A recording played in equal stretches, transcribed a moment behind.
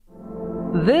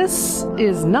This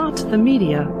is not the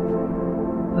media.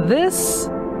 This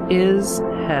is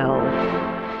hell.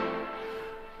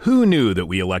 Who knew that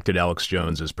we elected Alex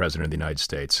Jones as president of the United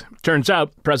States? Turns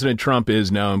out President Trump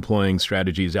is now employing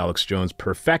strategies Alex Jones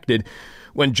perfected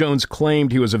when Jones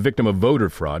claimed he was a victim of voter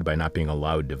fraud by not being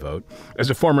allowed to vote. As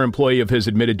a former employee of his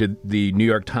admitted to the New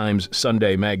York Times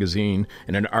Sunday magazine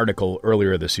in an article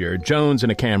earlier this year, Jones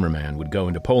and a cameraman would go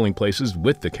into polling places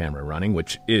with the camera running,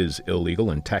 which is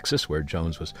illegal in Texas, where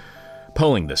Jones was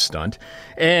pulling this stunt,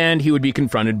 and he would be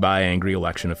confronted by angry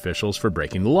election officials for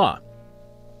breaking the law.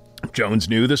 Jones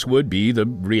knew this would be the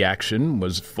reaction,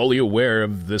 was fully aware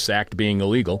of this act being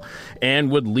illegal,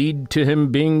 and would lead to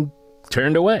him being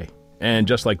turned away. And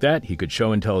just like that, he could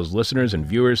show and tell his listeners and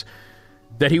viewers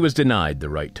that he was denied the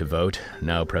right to vote.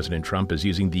 Now President Trump is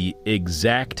using the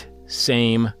exact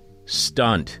same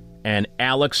stunt, an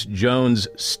Alex Jones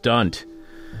stunt,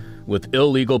 with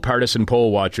illegal partisan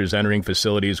poll watchers entering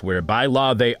facilities where by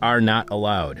law they are not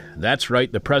allowed. That's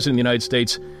right, the President of the United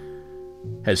States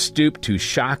has stooped to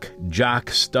shock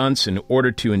jock stunts in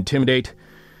order to intimidate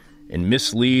and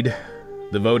mislead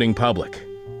the voting public.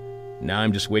 Now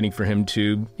I'm just waiting for him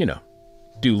to,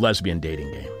 do lesbian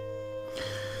dating game.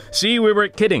 See, we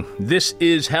weren't kidding. This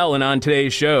is hell, and on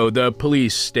today's show, the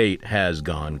police state has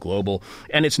gone global.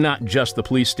 And it's not just the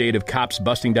police state of cops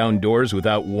busting down doors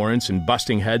without warrants and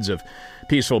busting heads of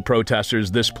peaceful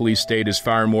protesters. This police state is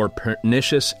far more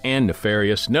pernicious and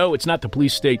nefarious. No, it's not the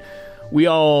police state we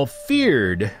all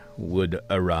feared would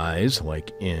arise,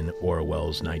 like in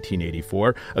Orwell's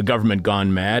 1984, a government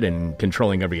gone mad and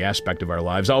controlling every aspect of our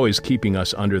lives, always keeping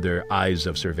us under their eyes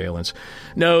of surveillance.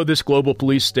 No, this global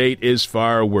police state is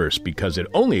far worse because it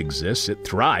only exists, it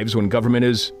thrives when government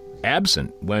is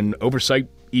absent, when oversight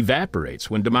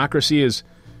evaporates, when democracy is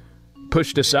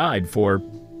pushed aside for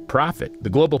profit. The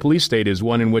global police state is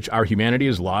one in which our humanity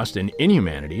is lost, and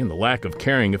inhumanity and the lack of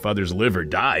caring if others live or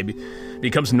die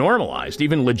becomes normalized,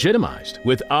 even legitimized,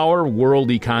 with our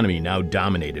world economy now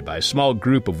dominated by a small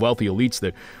group of wealthy elites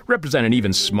that represent an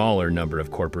even smaller number of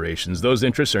corporations. Those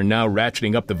interests are now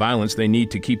ratcheting up the violence they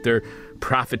need to keep their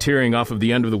profiteering off of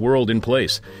the end of the world in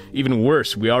place. Even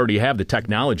worse, we already have the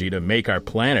technology to make our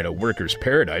planet a worker's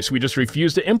paradise. We just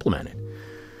refuse to implement it.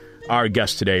 Our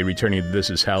guest today, returning to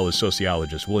This Is Hell, is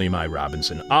sociologist William I.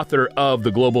 Robinson, author of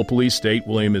The Global Police State.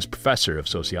 William is professor of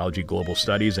sociology, global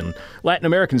studies, and Latin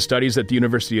American studies at the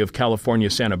University of California,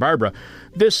 Santa Barbara.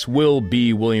 This will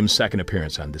be William's second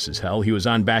appearance on This Is Hell. He was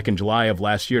on back in July of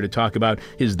last year to talk about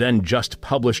his then just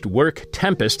published work,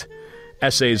 Tempest,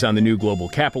 Essays on the New Global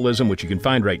Capitalism, which you can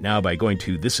find right now by going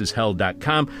to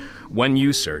thisishell.com when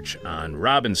you search on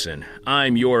Robinson.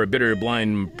 I'm your bitter,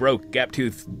 blind, broke,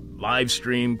 gap-toothed live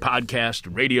stream,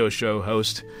 podcast, radio show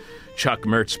host, Chuck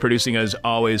Mertz. Producing, as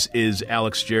always, is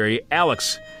Alex Jerry.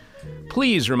 Alex,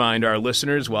 please remind our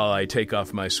listeners, while I take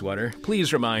off my sweater,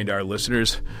 please remind our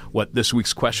listeners what this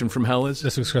week's question from hell is.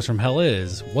 This week's question from hell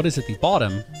is, what is at the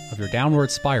bottom of your downward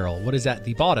spiral? What is at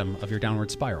the bottom of your downward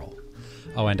spiral?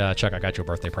 Oh, and Chuck, I got you a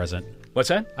birthday present. What's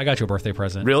that? I got you a birthday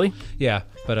present. Really? Yeah,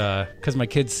 but because my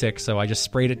kid's sick, so I just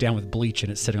sprayed it down with bleach,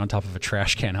 and it's sitting on top of a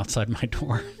trash can outside my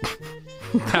door.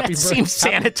 Seems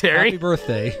sanitary. Happy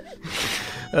birthday.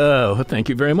 Oh, thank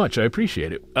you very much. I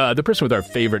appreciate it. The person with our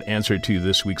favorite answer to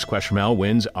this week's question from hell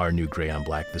wins our new Gray on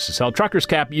Black This Is Hell Truckers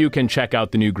cap. You can check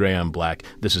out the new Gray on Black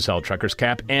This Is Hell Truckers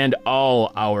cap and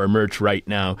all our merch right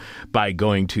now by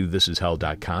going to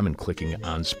thisishell.com and clicking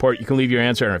on support. You can leave your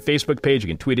answer on our Facebook page. You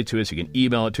can tweet it to us. You can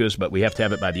email it to us, but we have to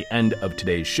have it by the end of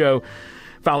today's show.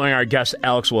 Following our guest,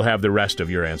 Alex will have the rest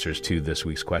of your answers to this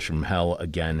week's question from hell.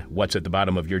 Again, what's at the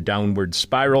bottom of your downward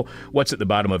spiral? What's at the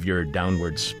bottom of your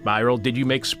downward spiral? Did you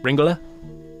make Springula?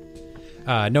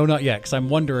 No, not yet, because I'm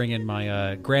wondering in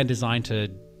my grand design to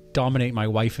dominate my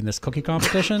wife in this cookie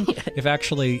competition, if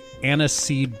actually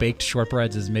aniseed baked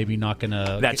shortbreads is maybe not going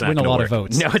to win a lot of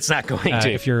votes. No, it's not going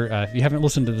to. If you haven't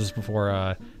listened to this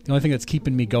before, the only thing that's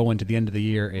keeping me going to the end of the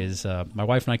year is my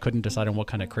wife and I couldn't decide on what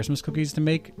kind of Christmas cookies to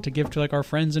make to give to like our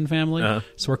friends and family. Uh-huh.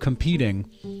 So we're competing.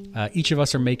 Each of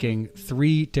us are making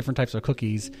 3 different types of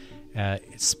cookies,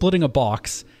 splitting a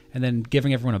box, and then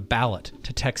giving everyone a ballot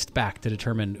to text back to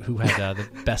determine who had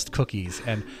the best cookies.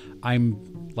 And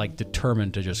I'm like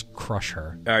determined to just crush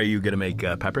her. Are you going to make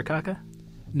pepper caca?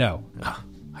 No. Oh,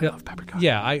 I love pepper caca.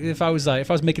 Yeah, if I was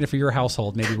making it for your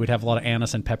household, maybe we'd have a lot of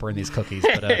anise and pepper in these cookies.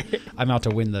 But I'm out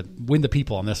to win the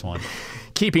people on this one.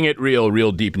 keeping it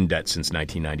real deep in debt since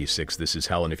 1996. This is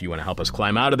Hell, and if you want to help us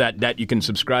climb out of that debt, you can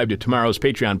subscribe to tomorrow's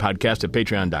Patreon podcast at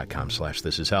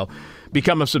patreon.com/thisishell.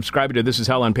 Become a subscriber to This Is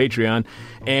Hell on Patreon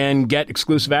and get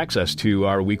exclusive access to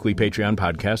our weekly Patreon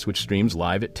podcast, which streams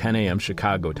live at 10 a.m.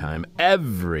 Chicago time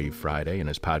every Friday and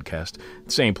is podcast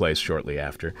same place shortly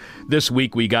after. This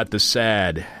week we got the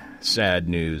sad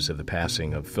news of the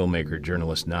passing of filmmaker,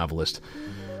 journalist, novelist,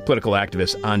 political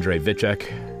activist Andrei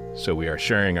Vicek. So we are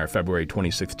sharing our February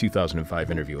 26, 2005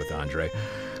 interview with Andrei,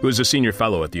 who is a senior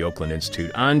fellow at the Oakland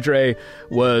Institute. Andrei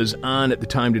was on at the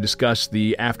time to discuss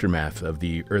the aftermath of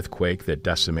the earthquake that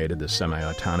decimated the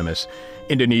semi-autonomous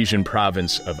Indonesian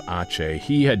province of Aceh.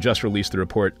 He had just released the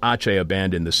report, Aceh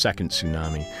Abandoned, the Second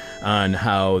Tsunami, on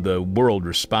how the world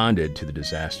responded to the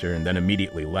disaster and then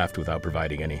immediately left without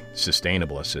providing any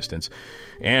sustainable assistance,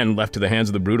 and left to the hands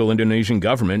of the brutal Indonesian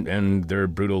government and their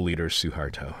brutal leader,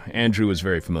 Suharto. Andrew was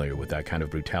very familiar with that kind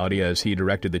of brutality as he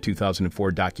directed the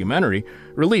 2004 documentary,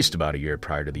 released about a year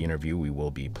prior to the interview we will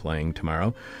be playing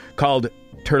tomorrow, called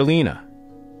Terlina,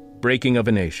 Breaking of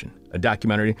a Nation, a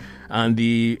documentary on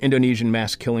the Indonesian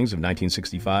mass killings of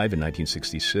 1965 and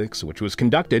 1966, which was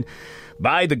conducted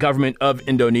by the government of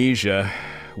Indonesia,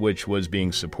 which was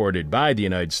being supported by the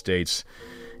United States.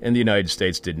 And the United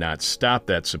States did not stop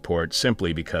that support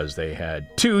simply because they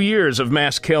had 2 years of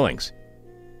mass killings.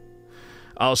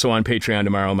 Also on Patreon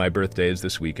tomorrow, my birthday is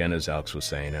this weekend, as Alex was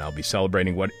saying, and I'll be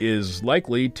celebrating what is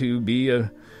likely to be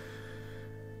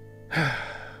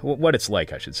what it's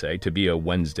like, I should say, to be a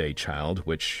Wednesday child,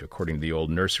 which, according to the old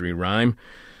nursery rhyme,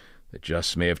 that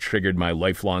just may have triggered my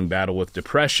lifelong battle with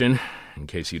depression. In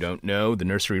case you don't know, the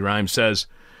nursery rhyme says,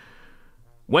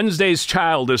 Wednesday's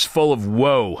child is full of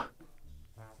woe.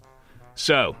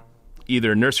 So,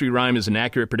 either nursery rhyme is an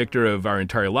accurate predictor of our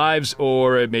entire lives,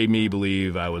 or it made me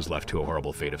believe I was left to a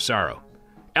horrible fate of sorrow.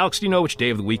 Alex, do you know which day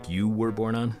of the week you were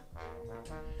born on?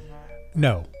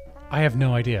 No, I have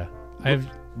no idea.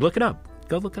 Look it up.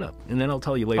 Go look it up, and then I'll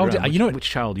tell you later on which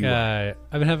child you are.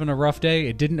 I've been having a rough day.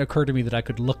 It didn't occur to me that I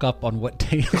could look up on what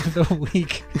day of the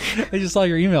week. I just saw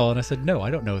your email, and I said, no, I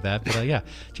don't know that. But yeah,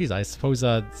 geez, I suppose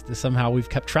somehow we've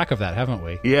kept track of that, haven't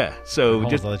we? Yeah, so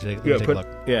just take a look.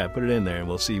 Put it in there, and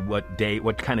we'll see what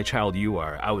kind of child you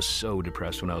are. I was so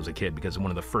depressed when I was a kid because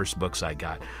one of the first books I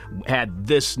got had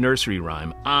this nursery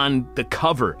rhyme on the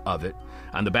cover of it,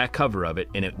 on the back cover of it,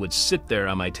 and it would sit there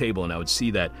on my table, and I would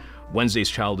see that Wednesday's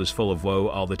child is full of woe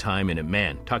all the time, and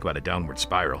man, talk about a downward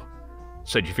spiral.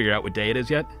 So did you figure out what day it is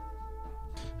yet?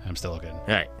 I'm still looking. All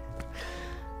right.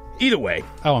 Either way.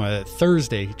 Oh, I'm a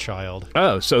Thursday child.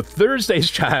 Oh, so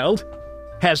Thursday's child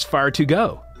has far to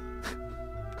go.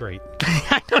 Great.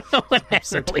 I don't know what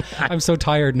I'm so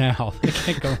tired now. I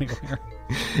can't go anywhere.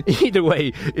 Either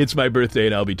way, it's my birthday,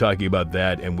 and I'll be talking about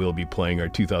that, and we'll be playing our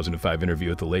 2005 interview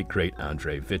with the late, great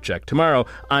Andrei Vicek tomorrow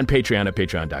on Patreon at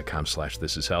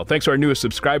patreon.com/thisishell. Thanks to our newest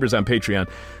subscribers on Patreon.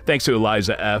 Thanks to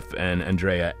Eliza F. and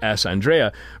Andrea S.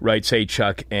 Andrea writes, hey,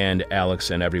 Chuck and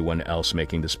Alex and everyone else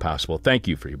making this possible. Thank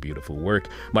you for your beautiful work.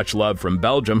 Much love from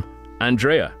Belgium,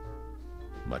 Andrea.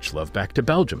 Much love back to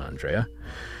Belgium, Andrea.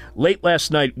 Late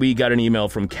last night, we got an email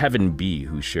from Kevin B.,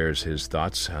 who shares his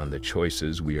thoughts on the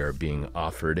choices we are being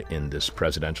offered in this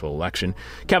presidential election.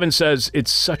 Kevin says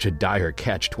it's such a dire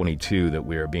catch-22 that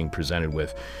we are being presented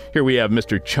with. Here we have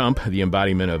Mr. Chump, the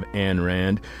embodiment of Ayn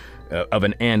Rand, of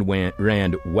an Ayn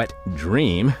Rand wet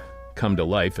dream, come to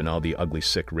life in all the ugly,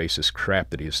 sick, racist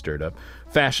crap that he has stirred up.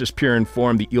 Fascist, pure in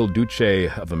form, the Il Duce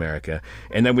of America.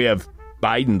 And then we have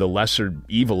Biden, the lesser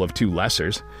evil of two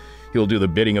lessers. He'll do the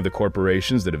bidding of the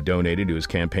corporations that have donated to his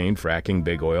campaign, fracking,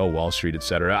 big oil, Wall Street,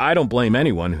 etc. I don't blame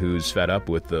anyone who's fed up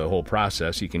with the whole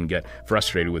process. You can get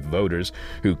frustrated with voters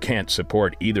who can't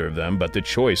support either of them, but the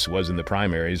choice was in the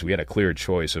primaries. We had a clear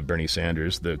choice of Bernie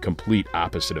Sanders, the complete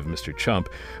opposite of Mr. Chump.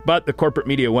 But the corporate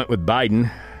media went with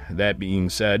Biden. That being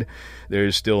said,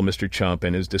 there's still Mr. Chump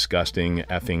and his disgusting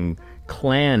effing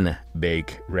clan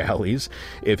bake rallies.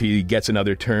 If he gets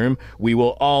another term, we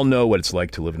will all know what it's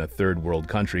like to live in a third world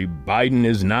country. Biden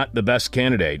is not the best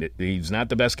candidate. He's not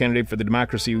the best candidate for the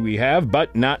democracy we have,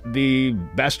 but not the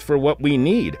best for what we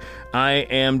need. I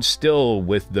am still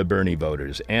with the Bernie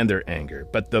voters and their anger,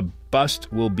 but the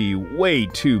bust will be way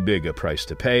too big a price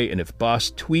to pay, and if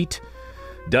Boss Tweet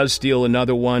does steal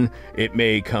another one, it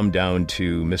may come down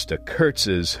to Mr.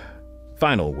 Kurtz's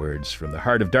final words from the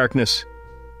heart of darkness.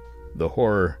 The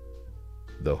horror,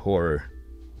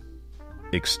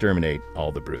 exterminate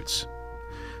all the brutes.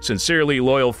 Sincerely,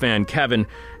 loyal fan Kevin.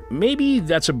 Maybe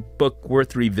that's a book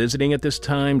worth revisiting at this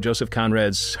time, Joseph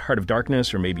Conrad's Heart of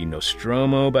Darkness, or maybe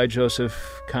Nostromo by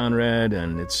Joseph Conrad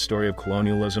and its story of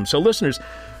colonialism. So listeners,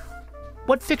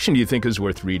 What fiction do you think is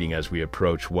worth reading as we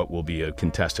approach what will be a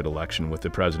contested election with the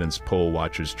president's poll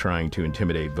watchers trying to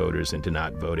intimidate voters into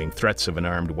not voting, threats of an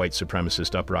armed white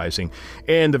supremacist uprising,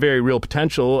 and the very real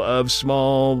potential of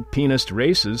small penis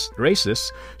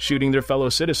racists shooting their fellow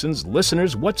citizens?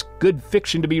 Listeners, what's good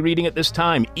fiction to be reading at this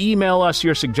time? Email us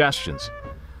your suggestions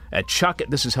at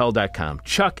chuck@thisishell.com,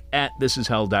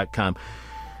 chuck@thisishell.com.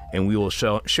 And we will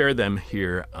share them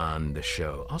here on the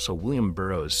show. Also, William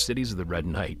Burroughs' Cities of the Red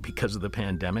Night, because of the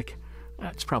pandemic.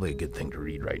 That's probably a good thing to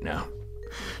read right now.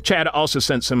 Chad also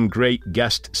sent some great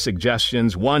guest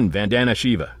suggestions. 1, Vandana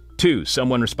Shiva. 2,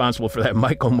 someone responsible for that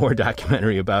Michael Moore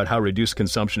documentary about how reduced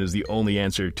consumption is the only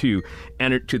answer to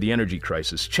the energy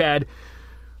crisis. Chad,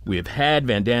 we have had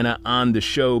Vandana on the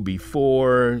show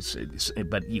before,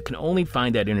 but you can only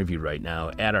find that interview right now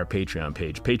at our Patreon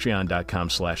page,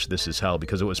 patreon.com/thisishell,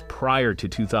 because it was prior to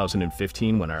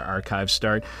 2015 when our archives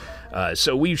start.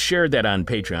 So we shared that on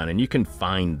Patreon, and you can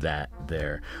find that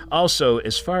there. Also,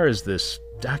 as far as this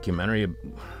documentary,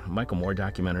 Michael Moore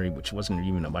documentary, which wasn't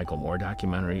even a Michael Moore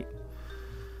documentary,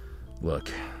 look,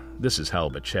 this is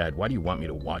hell, but Chad, why do you want me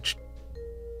to watch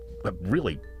a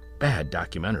really bad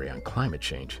documentary on climate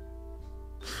change?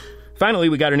 Finally,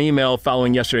 we got an email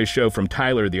following yesterday's show from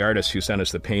Tyler, the artist, who sent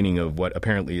us the painting of what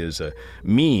apparently is a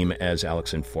meme, as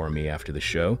Alex informed me after the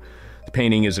show. The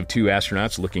painting is of 2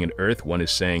 astronauts looking at Earth. One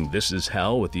is saying, "This is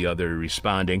hell," with the other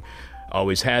responding,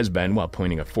 "Always has been," while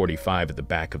pointing a .45 at the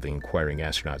back of the inquiring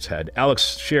astronaut's head.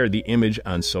 Alex shared the image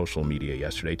on social media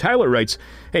yesterday. Tyler writes,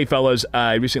 "Hey fellas,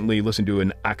 I recently listened to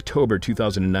an October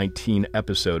 2019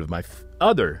 episode of my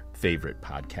other favorite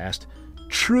podcast,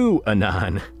 True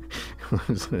Anon."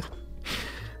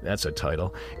 That's a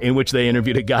title. In which they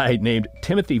interviewed a guy named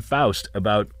Timothy Faust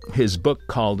about his book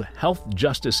called Health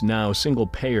Justice Now, Single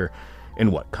Payer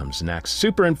and What Comes Next.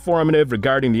 Super informative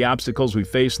regarding the obstacles we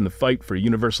face in the fight for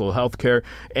universal health care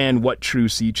and what true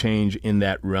sea change in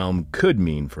that realm could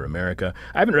mean for America.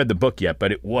 I haven't read the book yet,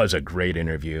 but it was a great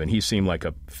interview, and he seemed like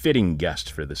a fitting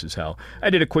guest for This Is Hell. I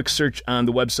did a quick search on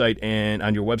the website and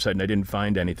on your website, and I didn't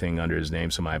find anything under his name,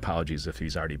 so my apologies if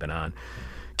he's already been on.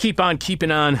 Keep on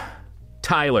keeping on,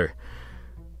 Tyler.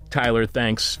 Tyler,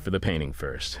 thanks for the painting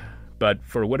first. But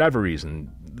for whatever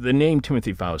reason, the name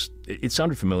Timothy Faust, it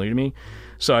sounded familiar to me,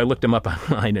 so I looked him up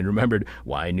online and remembered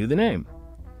why I knew the name.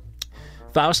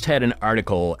 Faust had an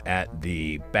article at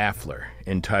the Baffler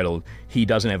entitled, "He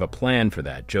Doesn't Have a Plan for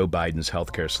That. Joe Biden's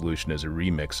Healthcare Solution is a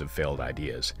Remix of Failed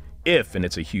Ideas." If, and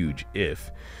it's a huge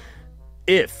if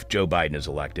Joe Biden is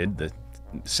elected, the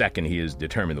second he is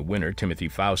determined the winner, Timothy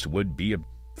Faust would be a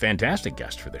fantastic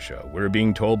guest for the show. We're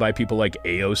being told by people like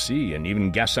AOC and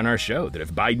even guests on our show that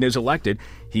if Biden is elected,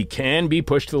 he can be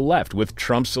pushed to the left. With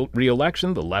Trump's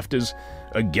re-election, the left is,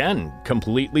 again,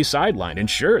 completely sidelined. And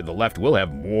sure, the left will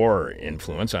have more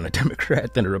influence on a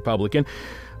Democrat than a Republican,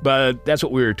 but that's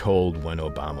what we were told when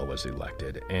Obama was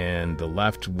elected. And the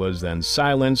left was then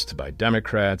silenced by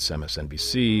Democrats,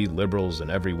 MSNBC, liberals, and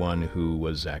everyone who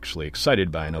was actually excited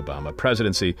by an Obama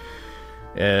presidency,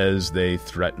 as they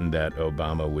threatened that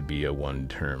Obama would be a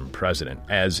one-term president,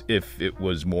 as if it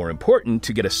was more important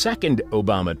to get a second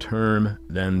Obama term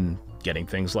than getting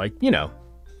things like,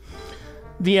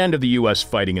 the end of the U.S.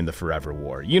 fighting in the forever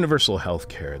war, universal health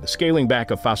care, the scaling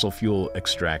back of fossil fuel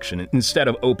extraction instead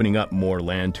of opening up more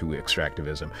land to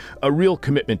extractivism, a real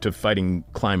commitment to fighting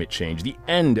climate change, the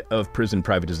end of prison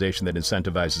privatization that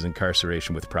incentivizes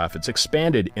incarceration with profits,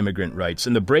 expanded immigrant rights,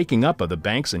 and the breaking up of the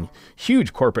banks and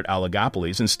huge corporate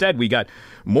oligopolies. Instead, we got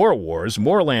more wars,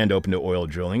 more land open to oil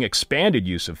drilling, expanded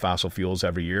use of fossil fuels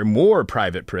every year, more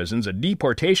private prisons, a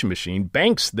deportation machine,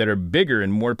 banks that are bigger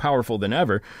and more powerful than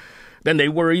ever than they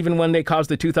were even when they caused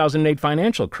the 2008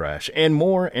 financial crash, and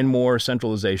more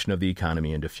centralization of the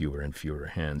economy into fewer and fewer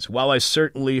hands. While I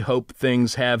certainly hope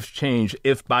things have changed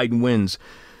if Biden wins,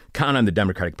 count on the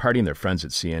Democratic Party and their friends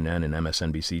at CNN and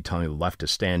MSNBC telling the left to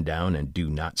stand down and do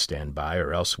not stand by,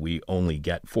 or else we only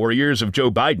get 4 years of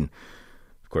Joe Biden.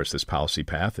 Of course, this policy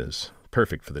path is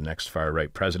perfect for the next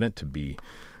far-right president to be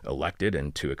elected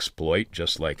and to exploit,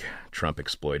 just like Trump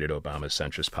exploited Obama's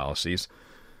centrist policies.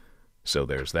 So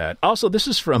there's that. Also, this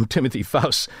is from Timothy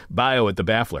Faust's bio at the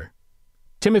Baffler.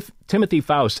 Timothy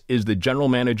Faust is the general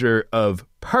manager of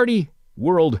Party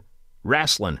World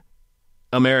Wrestling,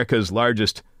 America's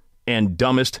largest and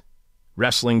dumbest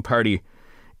wrestling party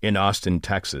in Austin,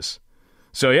 Texas.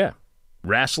 So yeah,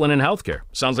 wrestling and healthcare.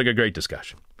 Sounds like a great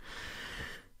discussion.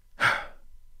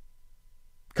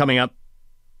 Coming up,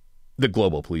 the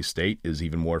global police state is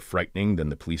even more frightening than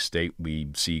the police state we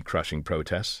see crushing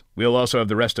protests. We'll also have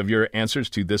the rest of your answers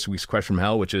to this week's question from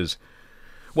hell, which is,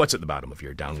 what's at the bottom of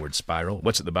your downward spiral?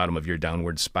 What's at the bottom of your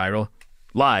downward spiral?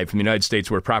 Live from the United States,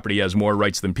 where property has more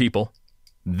rights than people,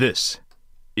 this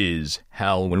is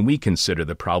hell. When we consider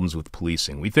the problems with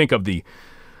policing, we think of the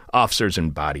officers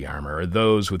in body armor, or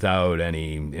those without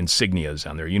any insignias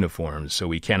on their uniforms, so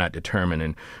we cannot determine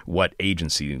in what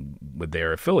agency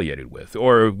they're affiliated with,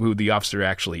 or who the officer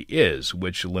actually is,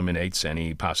 which eliminates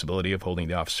any possibility of holding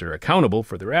the officer accountable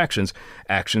for their actions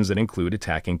that include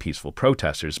attacking peaceful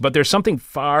protesters. But there's something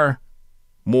far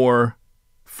more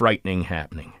frightening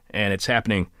happening, and it's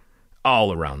happening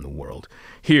all around the world.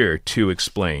 Here to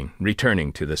explain,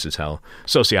 returning to This Is Hell,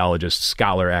 sociologist,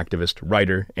 scholar, activist,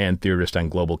 writer, and theorist on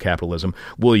global capitalism,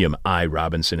 William I.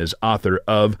 Robinson is author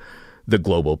of The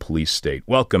Global Police State.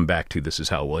 Welcome back to This Is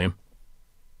Hell, William.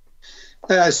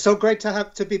 So great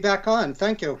to be back on.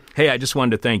 Thank you. Hey, I just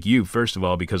wanted to thank you, first of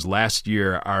all, because last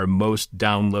year our most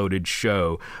downloaded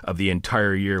show of the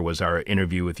entire year was our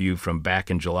interview with you from back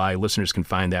in July. Listeners can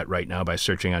find that right now by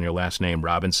searching on your last name,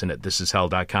 Robinson, at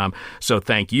thisishell.com. So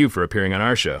thank you for appearing on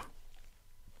our show.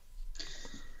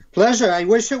 Pleasure. I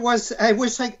wish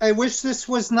this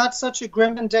was not such a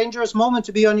grim and dangerous moment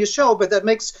to be on your show, but that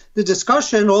makes the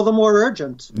discussion all the more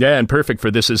urgent. Yeah, and perfect for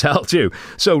This Is Hell, too.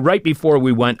 So right before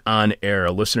we went on air,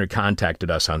 a listener contacted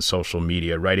us on social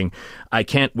media, writing, "I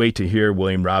can't wait to hear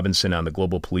William Robinson on the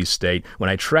Global Police State. When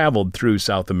I traveled through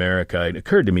South America, it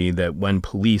occurred to me that when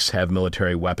police have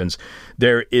military weapons,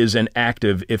 there is an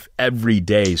active, if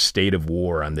everyday, state of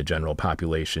war on the general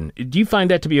population. Do you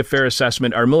find that to be a fair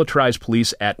assessment? Are militarized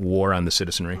police at war on the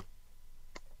citizenry?"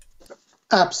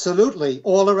 Absolutely.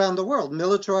 All around the world,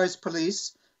 militarized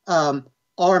police,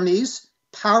 armies,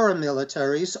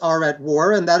 paramilitaries are at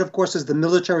war. And that, of course, is the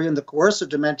military and the coercive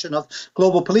dimension of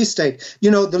global police state.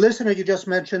 You know, the listener you just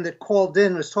mentioned that called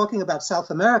in was talking about South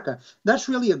America. That's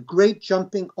really a great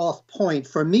jumping off point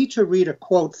for me to read a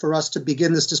quote for us to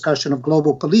begin this discussion of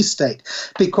global police state,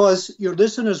 because your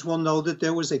listeners will know that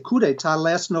there was a coup d'etat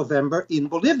last November in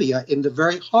Bolivia, in the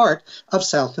very heart of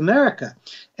South America.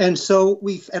 And so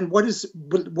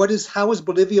how is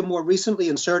Bolivia more recently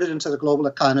inserted into the global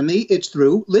economy? It's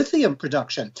through lithium production.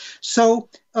 So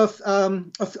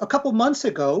a couple months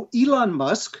ago, Elon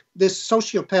Musk, this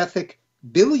sociopathic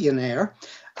billionaire,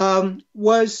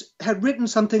 had written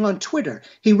something on Twitter.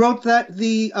 He wrote that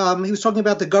he was talking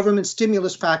about the government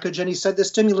stimulus package, and he said the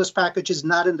stimulus package is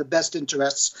not in the best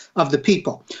interests of the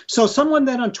people. So someone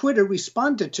then on Twitter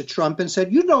responded to Trump and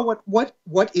said, you know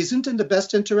what isn't in the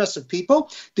best interests of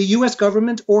people? The U.S.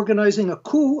 government organizing a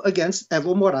coup against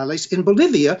Evo Morales in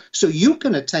Bolivia so you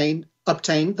can obtain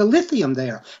the lithium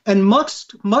there. And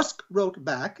Musk wrote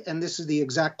back, and this is the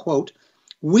exact quote,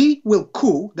 "We will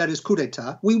coup," that is coup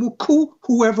d'etat, "we will coup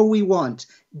whoever we want.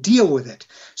 Deal with it."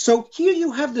 So here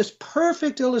you have this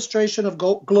perfect illustration of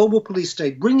global police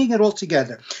state, bringing it all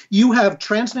together. You have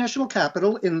transnational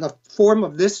capital in the form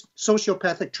of this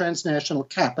sociopathic transnational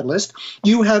capitalist.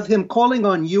 You have him calling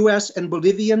on U.S. and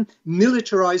Bolivian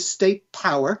militarized state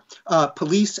power,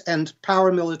 police and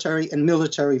paramilitary and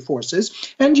military forces.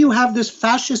 And you have this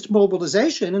fascist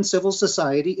mobilization in civil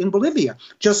society in Bolivia,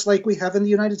 just like we have in the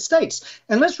United States.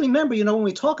 And let's remember, when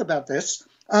we talk about this,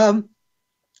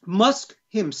 Musk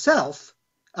himself,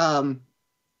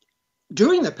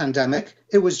 during the pandemic,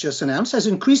 it was just announced, has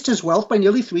increased his wealth by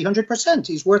nearly 300%.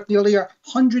 He's worth nearly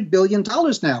 $100 billion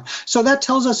now. So that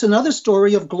tells us another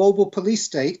story of global police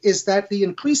state, is that the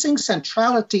increasing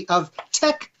centrality of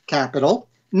tech capital,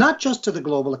 not just to the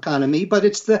global economy, but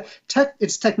it's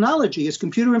technology, it's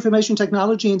computer information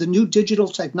technology and the new digital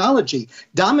technology,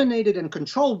 dominated and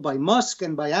controlled by Musk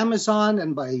and by Amazon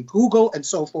and by Google and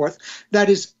so forth, that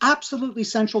is absolutely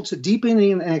central to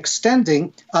deepening and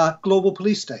extending global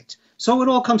police state. So it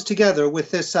all comes together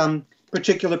with this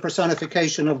particular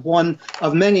personification of one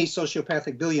of many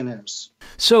sociopathic billionaires.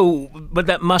 So, but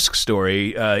that Musk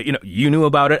story, you knew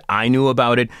about it, I knew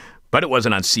about it. But it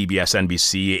wasn't on CBS,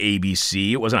 NBC,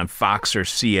 ABC. It wasn't on Fox or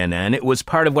CNN. It was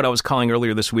part of what I was calling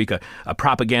earlier this week a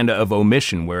propaganda of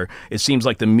omission, where it seems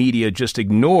like the media just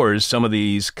ignores some of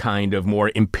these kind of more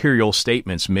imperial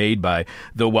statements made by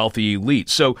the wealthy elite.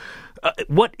 So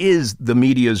what is the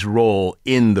media's role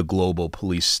in the global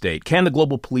police state? Can the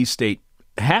global police state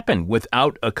happen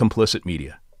without a complicit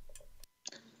media?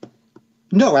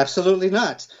 No, absolutely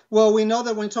not. Well, we know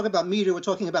that when we talk about media, we're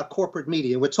talking about corporate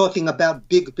media. We're talking about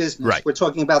big business. Right. We're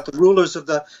talking about the rulers of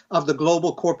the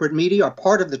global corporate media are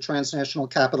part of the transnational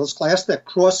capitalist class that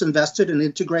cross-invested and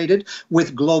integrated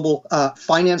with global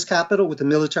finance capital, with the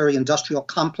military-industrial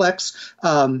complex,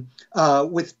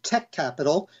 with tech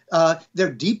capital.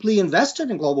 They're deeply invested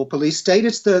in global police state.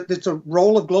 It's the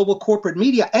role of global corporate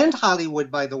media and Hollywood,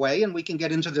 by the way, and we can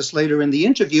get into this later in the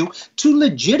interview, to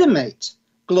legitimate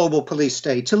global police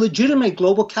state, to legitimate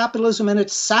global capitalism and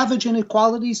its savage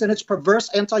inequalities and its perverse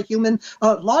anti-human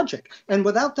logic. And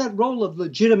without that role of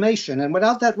legitimation and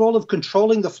without that role of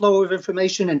controlling the flow of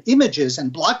information and images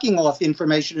and blocking off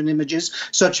information and images,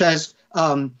 such as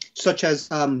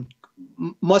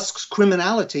Musk's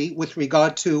criminality with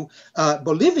regard to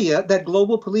Bolivia, that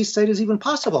global police state is even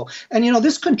possible. And,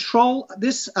 this control,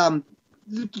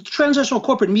 the transnational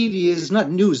corporate media is not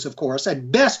news, of course.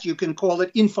 At best, you can call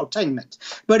it infotainment.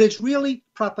 But it's really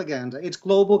propaganda. It's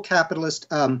global capitalist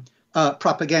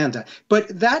propaganda.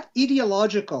 But that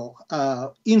ideological,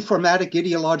 informatic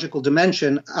ideological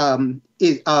dimension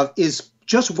is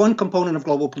just one component of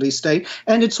global police state.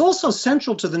 And it's also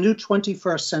central to the new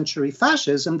 21st century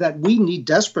fascism that we need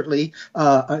desperately,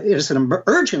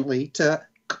 urgently, to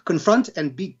confront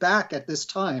and beat back at this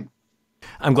time.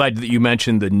 I'm glad that you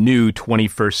mentioned the new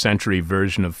 21st century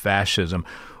version of fascism.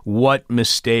 What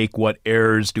mistake, what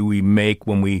errors do we make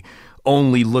when we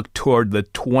only look toward the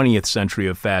 20th century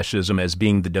of fascism as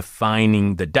being the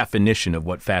definition of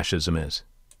what fascism is?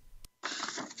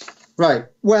 Right.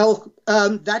 Well,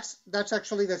 that's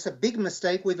a big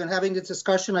mistake. We've been having this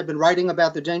discussion. I've been writing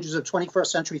about the dangers of 21st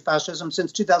century fascism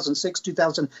since 2006,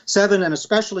 2007, and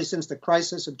especially since the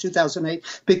crisis of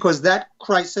 2008, because that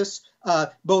crisis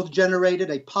both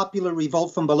generated a popular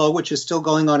revolt from below, which is still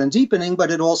going on and deepening, but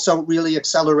it also really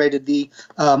accelerated the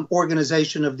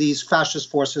organization of these fascist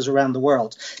forces around the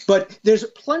world. But there's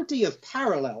plenty of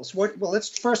parallels. Well,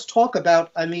 let's first talk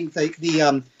about,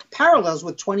 the parallels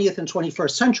with 20th and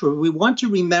 21st century. We want to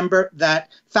remember that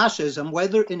fascism,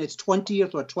 whether in its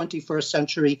 20th or 21st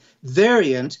century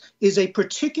variant, is a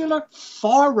particular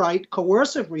far-right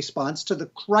coercive response to the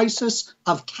crisis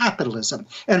of capitalism.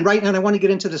 And I want to get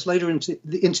into this later into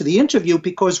the interview,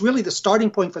 because really the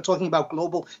starting point for talking about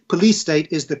global police state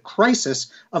is the crisis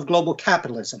of global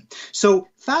capitalism. So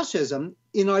fascism,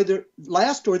 in either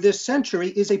last or this century,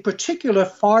 is a particular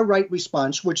far-right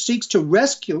response which seeks to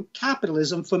rescue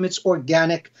capitalism from its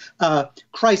organic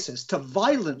crisis, to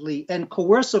violently and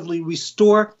coercively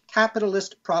restore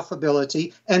capitalist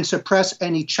profitability and suppress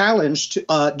any challenge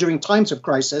to, during times of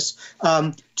crisis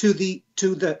to the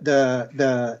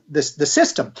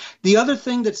system. The other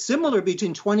thing that's similar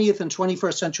between 20th and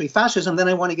 21st century fascism, then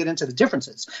I want to get into the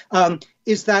differences,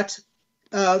 is that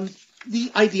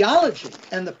the ideology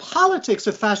and the politics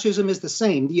of fascism is the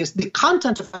same. The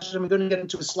content of fascism, I'm going to get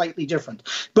into, is slightly different.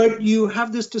 But you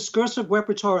have this discursive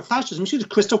repertoire of fascism. It's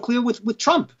crystal clear with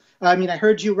Trump. I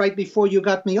heard you right before you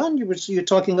got me on. You're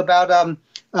talking about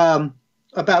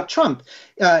Trump,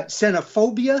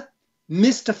 xenophobia,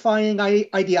 mystifying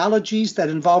ideologies that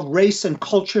involve race and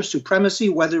culture supremacy,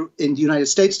 whether in the United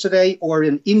States today or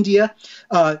in India,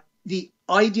 the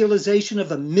idealization of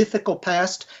the mythical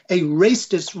past, a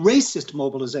racist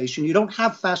mobilization. You don't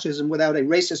have fascism without a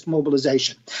racist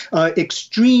mobilization.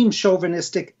 Extreme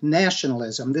chauvinistic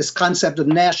nationalism, this concept of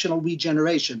national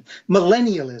regeneration,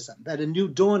 millennialism, that a new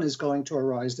dawn is going to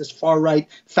arise, this far-right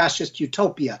fascist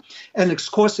utopia, and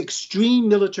of course extreme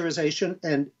militarization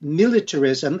and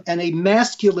militarism and a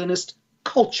masculinist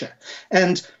culture.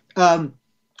 And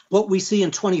what we see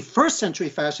in 21st century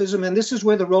fascism, and this is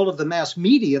where the role of the mass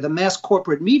media, the mass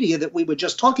corporate media that we were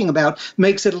just talking about,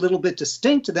 makes it a little bit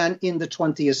distinct than in the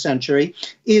 20th century,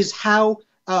 is how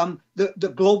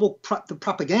the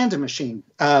propaganda machine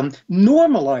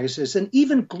normalizes and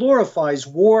even glorifies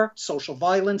war, social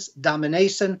violence,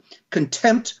 domination,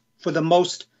 contempt for the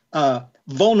most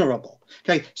vulnerable.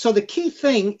 Okay, so the key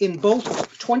thing in both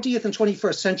 20th and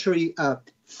 21st century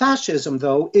fascism,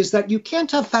 though, is that you can't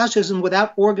have fascism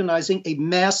without organizing a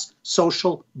mass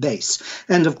social base.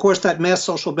 And of course, that mass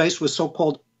social base was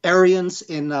so-called Aryans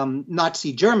in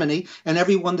Nazi Germany, and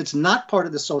everyone that's not part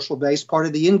of the social base, part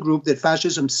of the in-group that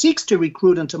fascism seeks to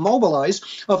recruit and to mobilize,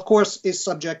 of course, is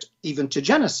subject even to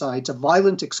genocide, to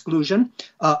violent exclusion,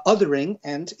 othering,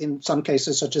 and in some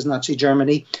cases, such as Nazi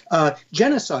Germany,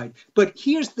 genocide. But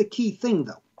here's the key thing,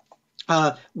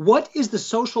 though. What is the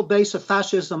social base of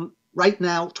fascism right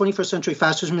now, 21st century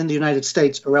fascism in the United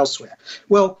States or elsewhere?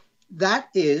 Well, that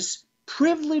is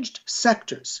privileged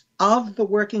sectors of the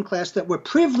working class that were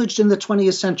privileged in the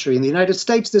 20th century. In the United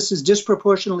States, this is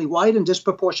disproportionately white and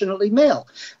disproportionately male.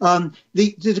 That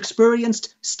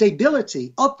experienced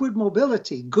stability, upward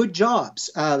mobility, good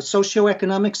jobs,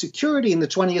 socioeconomic security in the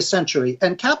 20th century.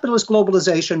 And capitalist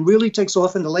globalization really takes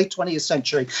off in the late 20th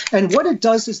century. And what it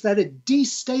does is that it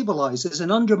destabilizes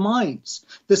and undermines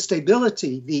the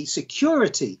stability, the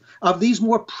security of these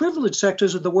more privileged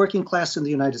sectors of the working class in the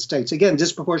United States. Again,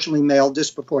 disproportionately male,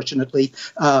 disproportionately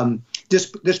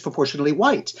disproportionately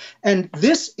white. And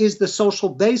this is the social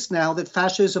base now that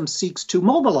fascism seeks to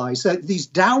mobilize. These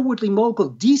downwardly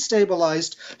mobile,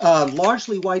 destabilized,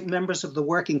 largely white members of the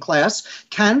working class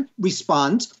can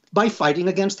respond by fighting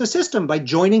against the system, by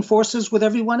joining forces with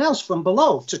everyone else from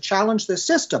below to challenge the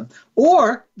system.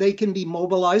 Or they can be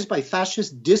mobilized by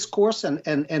fascist discourse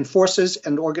and forces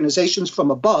and organizations from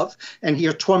above. And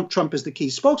here Trump is the key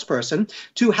spokesperson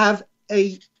to have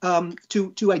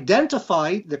to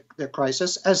identify the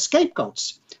crisis as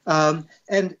scapegoats.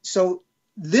 And so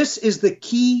this is the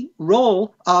key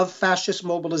role of fascist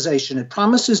mobilization. It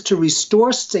promises to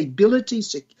restore stability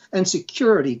and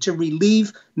security, to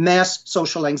relieve mass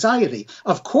social anxiety.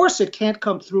 Of course, it can't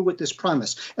come through with this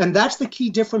promise. And that's the key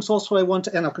difference also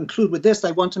and I'll conclude with this,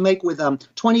 I want to make with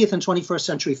 20th and 21st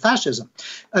century fascism.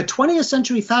 20th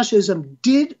century fascism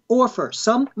did offer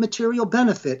some material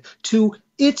benefit to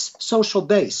its social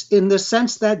base, in the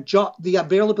sense that the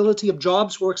availability of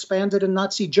jobs were expanded in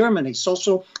Nazi Germany.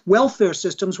 Social welfare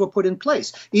systems were put in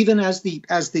place, even as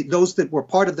those that were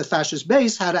part of the fascist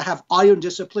base had to have iron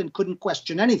discipline, couldn't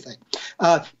question anything.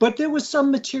 But there was some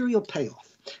material payoff.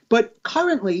 But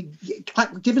currently,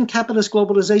 given capitalist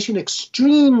globalization,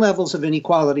 extreme levels of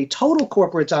inequality, total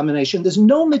corporate domination, there's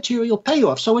no material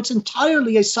payoff. So it's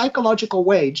entirely a psychological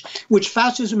wage, which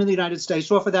fascism in the United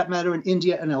States, or for that matter in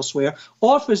India and elsewhere,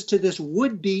 offers to this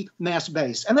would-be mass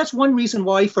base. And that's one reason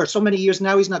why for so many years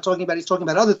now he's talking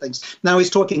about other things. Now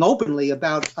he's talking openly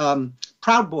about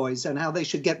Proud Boys and how they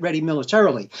should get ready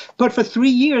militarily. But for 3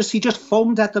 years, he just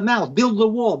foamed at the mouth, build the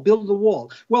wall, build the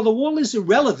wall. Well, the wall is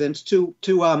irrelevant to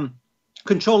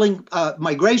controlling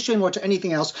migration or to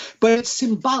anything else, but it's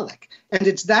symbolic. And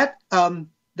it's that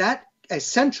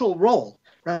essential role,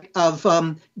 right,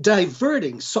 of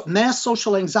diverting mass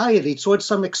social anxiety towards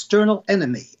some external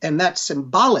enemy. And that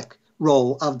symbolic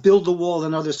role of build the wall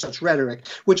and other such rhetoric,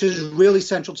 which is really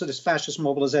central to this fascist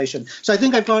mobilization. So I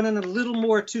think I've gone in a little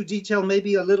more too detailed,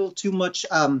 maybe a little too much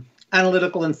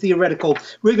analytical and theoretical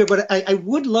rigor, but I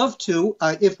would love to,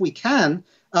 if we can,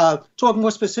 talk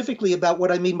more specifically about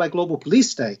what I mean by global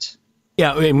police state.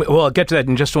 Yeah, well, I'll get to that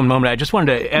in just one moment. I just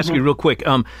wanted to ask you real quick,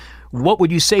 what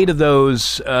would you say to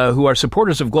those who are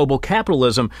supporters of global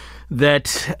capitalism that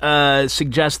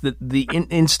suggest that the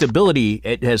instability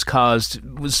it has caused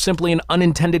was simply an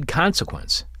unintended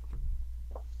consequence?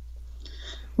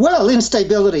 Well,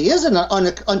 instability is an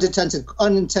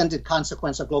unintended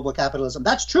consequence of global capitalism.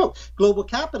 That's true. Global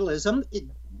capitalism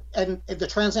and the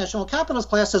transnational capitalist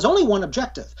class has only one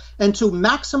objective, and to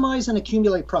maximize and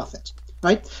accumulate profit.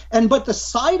 Right. But the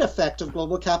side effect of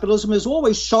global capitalism is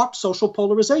always sharp social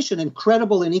polarization,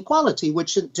 incredible inequality,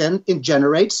 which then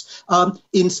generates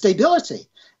instability.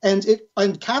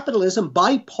 And capitalism,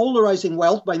 by polarizing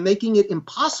wealth, by making it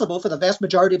impossible for the vast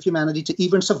majority of humanity to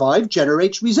even survive,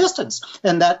 generates resistance.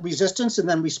 And that resistance, and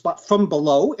then from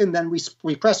below, and then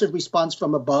repressive response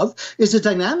from above, is a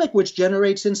dynamic which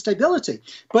generates instability.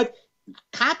 But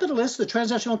capitalists, the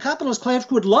transnational capitalist class,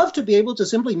 would love to be able to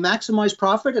simply maximize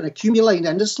profit and accumulate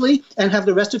endlessly and have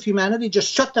the rest of humanity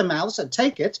just shut their mouths and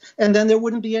take it, and then there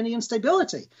wouldn't be any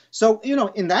instability. So,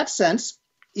 in that sense,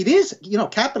 it is,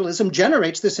 capitalism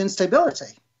generates this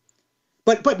instability.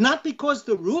 But not because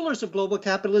the rulers of global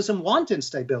capitalism want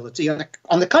instability.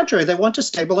 On the contrary, they want to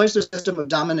stabilize the system of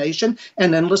domination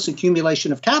and endless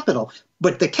accumulation of capital.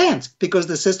 But they can't, because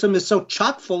the system is so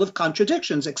chock full of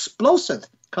contradictions, explosive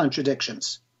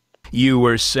contradictions. You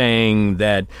were saying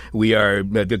that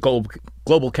the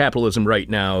global capitalism right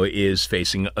now is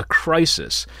facing a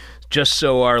crisis. Just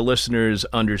so our listeners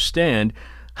understand,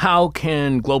 how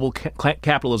can global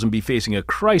capitalism be facing a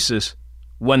crisis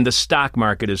when the stock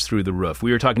market is through the roof?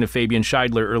 We were talking to Fabian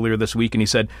Scheidler earlier this week, and he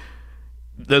said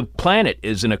the planet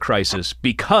is in a crisis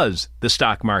because the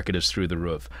stock market is through the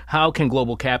roof. How can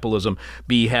global capitalism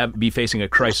be facing a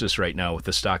crisis right now with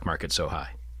the stock market so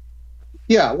high?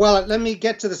 Yeah, well, let me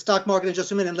get to the stock market in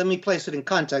just a minute. Let me place it in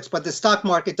context. But the stock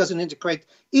market doesn't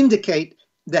indicate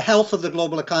the health of the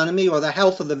global economy or the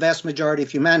health of the vast majority of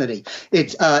humanity.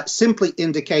 It simply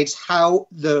indicates how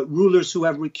the rulers who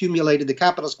have accumulated, the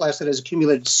capitalist class that has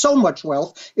accumulated so much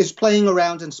wealth, is playing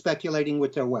around and speculating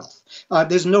with their wealth.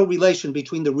 There's no relation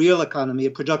between the real economy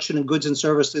of production and goods and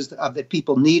services that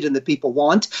people need and that people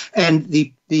want, and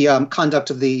the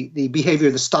conduct of the behavior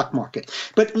of the stock market.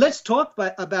 But let's talk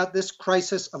about this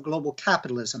crisis of global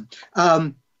capitalism.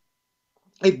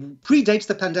 It predates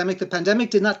the pandemic. The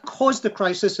pandemic did not cause the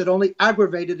crisis. It only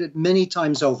aggravated it many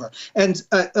times over. And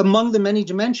among the many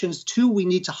dimensions, two we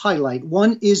need to highlight.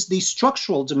 One is the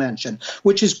structural dimension,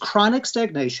 which is chronic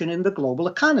stagnation in the global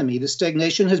economy. The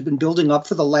stagnation has been building up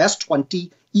for the last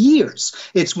 20 years.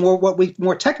 It's more what we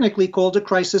more technically called a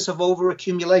crisis of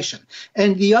overaccumulation.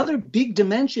 And the other big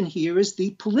dimension here is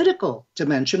the political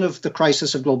dimension of the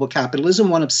crisis of global capitalism,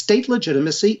 one of state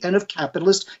legitimacy and of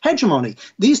capitalist hegemony.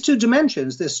 These two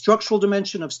dimensions, this structural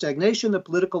dimension of stagnation, the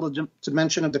political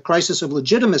dimension of the crisis of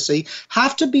legitimacy,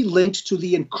 have to be linked to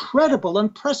the incredible,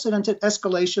 unprecedented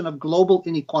escalation of global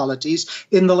inequalities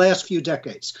in the last few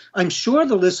decades. I'm sure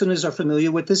the listeners are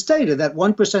familiar with this data that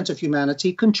 1% of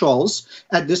humanity controls,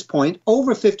 at this point,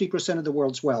 over 50% of the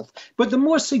world's wealth. But the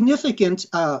more significant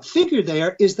figure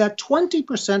there is that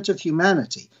 20% of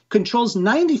humanity controls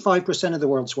 95% of the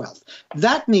world's wealth.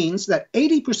 That means that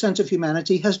 80% of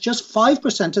humanity has just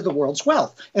 5% of the world's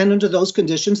wealth. And under those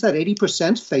conditions, that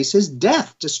 80% faces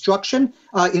death, destruction,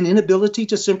 an inability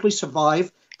to simply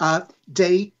survive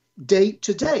day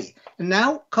to day. And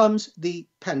now comes the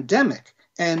pandemic.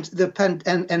 And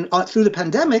through the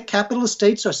pandemic, capitalist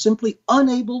states are simply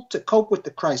unable to cope with the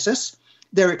crisis.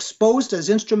 They're exposed as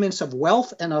instruments of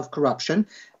wealth and of corruption.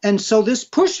 And so this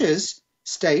pushes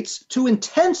states to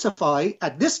intensify,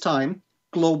 at this time,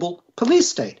 global police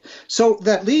state. So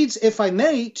that leads, if I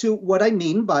may, to what I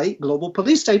mean by global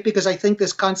police state, because I think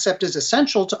this concept is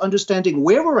essential to understanding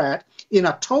where we're at in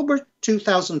October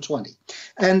 2020.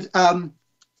 And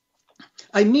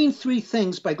I mean three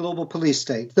things by global police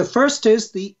state. The first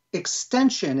is the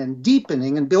extension and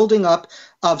deepening and building up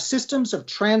of systems of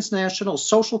transnational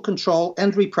social control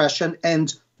and repression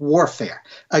and warfare.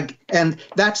 And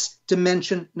that's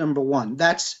dimension number one.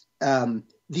 That's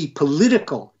the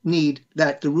political need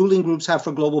that the ruling groups have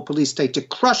for global police state to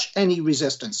crush any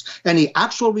resistance, any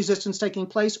actual resistance taking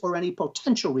place or any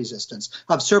potential resistance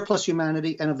of surplus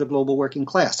humanity and of the global working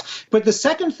class. But the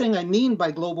second thing I mean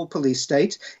by global police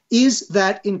state is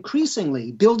that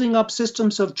increasingly building up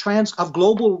systems of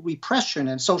global repression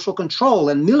and social control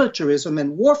and militarism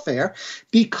and warfare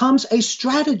becomes a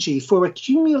strategy for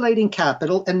accumulating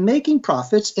capital and making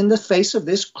profits in the face of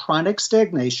this chronic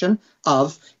stagnation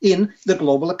in the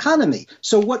global economy.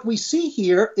 So what we see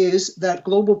here is that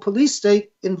global police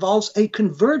state involves a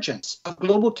convergence of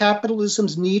global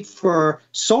capitalism's need for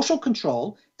social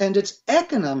control and its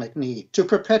economic need to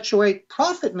perpetuate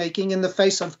profit making in the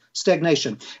face of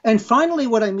stagnation. And finally,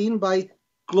 what I mean by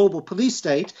global police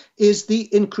state is the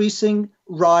increasing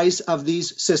rise of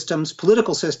these systems,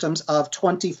 political systems of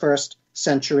 21st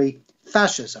century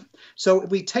fascism. So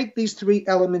we take these three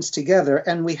elements together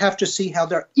and we have to see how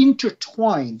they're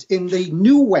intertwined in the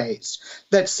new ways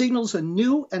that signals a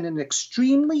new and an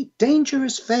extremely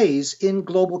dangerous phase in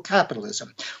global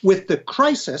capitalism, with the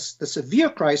crisis, the severe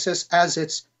crisis, as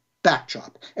its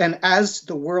backdrop and as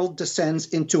the world descends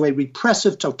into a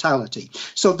repressive totality.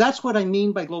 So that's what I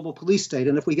mean by global police state.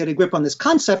 And if we get a grip on this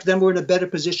concept, then we're in a better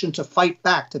position to fight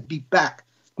back, to beat back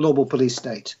global police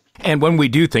state. And when we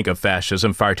do think of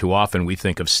fascism, far too often we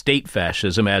think of state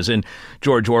fascism, as in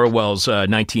George Orwell's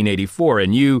 1984.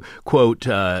 And you quote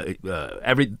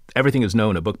Everything is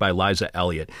Known, a book by Liza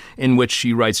Elliott, in which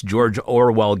she writes, George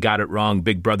Orwell got it wrong.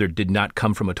 Big Brother did not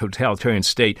come from a totalitarian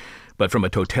state, but from a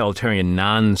totalitarian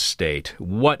non-state.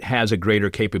 What has a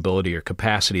greater capability or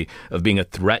capacity of being a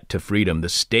threat to freedom, the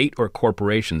state or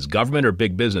corporations, government or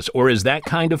big business? Or is that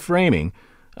kind of framing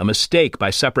a mistake by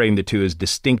separating the two as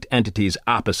distinct entities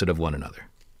opposite of one another?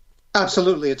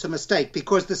 Absolutely, it's a mistake,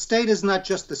 because the state is not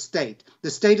just the state. The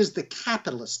state is the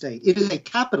capitalist state. It is a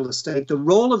capitalist state. The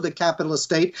role of the capitalist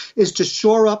state is to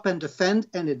shore up and defend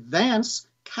and advance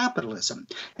capitalism.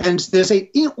 And there's an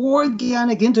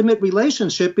organic, intimate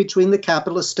relationship between the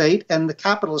capitalist state and the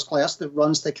capitalist class that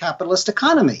runs the capitalist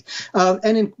economy.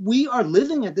 We are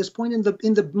living at this point in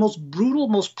the most brutal,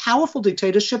 most powerful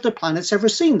dictatorship the planet's ever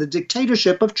seen, the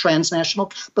dictatorship of transnational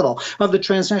capital, of the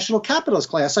transnational capitalist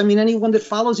class. I mean, anyone that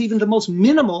follows even the most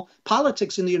minimal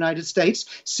politics in the United States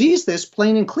sees this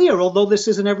plain and clear, although this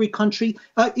isn't every country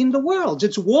in the world.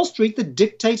 It's Wall Street that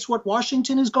dictates what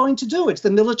Washington is going to do. It's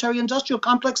the military-industrial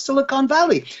complex Silicon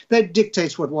Valley that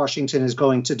dictates what Washington is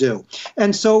going to do.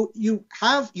 And so you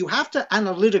have to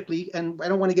analytically, and I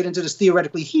don't want to get into this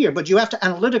theoretically here, but you have to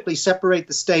analytically separate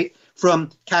the state from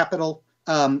capital,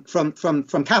 from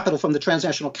the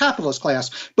transnational capitalist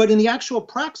class. But in the actual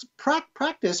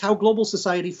practice, how global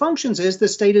society functions is the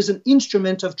state is an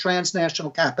instrument of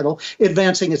transnational capital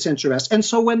advancing its interests. And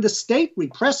so when the state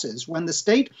represses, when the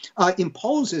state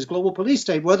imposes global police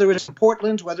state, whether it's in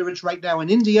Portland, whether it's right now in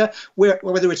India,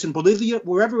 whether it's in Bolivia,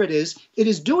 wherever it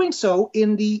is doing so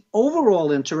in the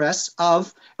overall interests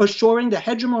of assuring the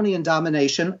hegemony and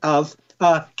domination of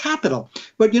capital.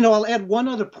 But, I'll add one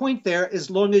other point there,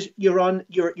 as long as you're on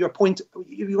your point,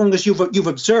 as long as you've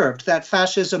observed that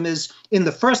fascism is, in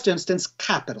the first instance,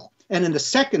 capital. And in the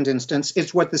second instance,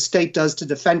 it's what the state does to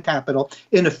defend capital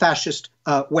in a fascist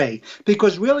way.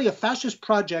 Because really a fascist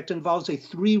project involves a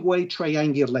three-way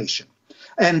triangulation.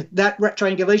 And that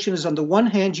triangulation is, on the one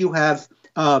hand, you have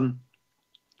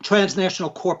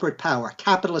transnational corporate power,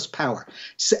 capitalist power,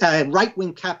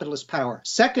 right-wing capitalist power.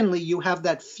 Secondly, you have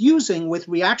that fusing with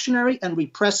reactionary and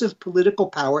repressive political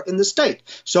power in the state.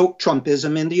 So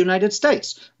Trumpism in the United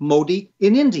States, Modi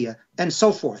in India, and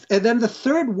so forth. And then the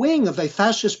third wing of a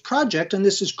fascist project, and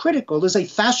this is critical, is a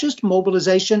fascist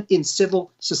mobilization in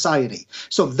civil society.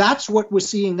 So that's what we're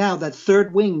seeing now, that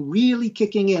third wing really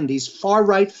kicking in, these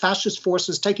far-right fascist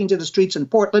forces taking to the streets in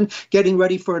Portland, getting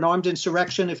ready for an armed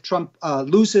insurrection if Trump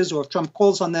loses or if Trump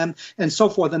calls on them, and so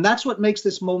forth. And that's what makes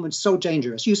this moment so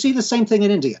dangerous. You see the same thing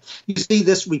in India. You see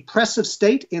this repressive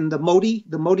state in the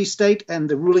Modi state and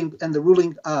the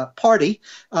ruling party.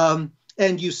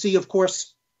 And you see, of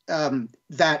course,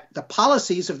 that the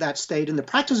policies of that state and the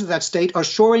practice of that state are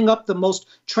shoring up the most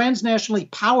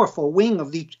transnationally powerful wing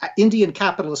of the Indian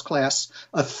capitalist class,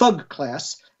 a thug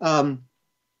class,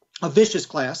 a vicious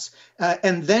class.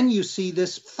 And then you see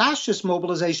this fascist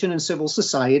mobilization in civil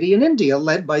society in India,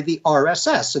 led by the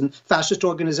RSS, and fascist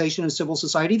organization in civil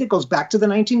society that goes back to the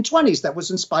 1920s, that was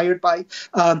inspired by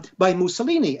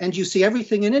Mussolini. And you see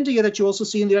everything in India that you also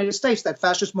see in the United States. That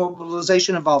fascist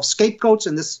mobilization involves scapegoats.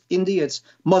 In this India, it's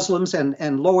Muslims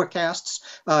and lower castes.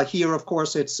 Here, of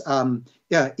course, it's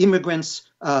immigrants,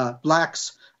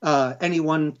 blacks,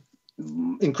 anyone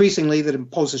increasingly that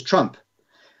opposes Trump.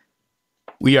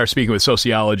 We are speaking with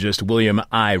sociologist William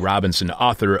I. Robinson,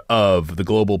 author of The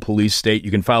Global Police State. You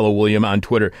can follow William on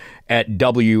Twitter at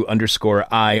W_I_Robinson.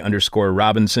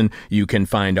 You can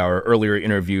find our earlier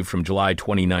interview from July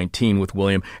 2019 with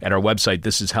William at our website,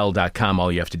 thisishell.com.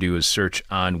 All you have to do is search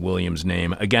on William's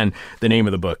name. Again, the name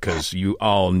of the book, because you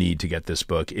all need to get this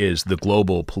book, is The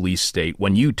Global Police State.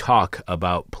 When you talk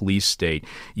about police state,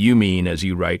 you mean, as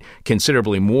you write,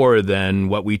 considerably more than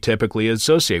what we typically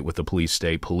associate with the police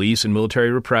state. Police and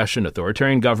military repression,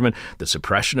 authoritarian government, the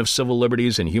suppression of civil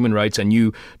liberties and human rights, and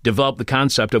you develop the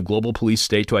concept of global police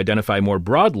state to identify more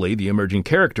broadly the emerging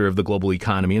character of the global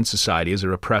economy and society as a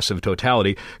repressive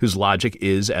totality whose logic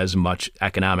is as much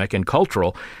economic and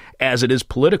cultural as it is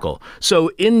political.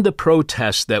 So in the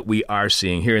protests that we are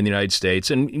seeing here in the United States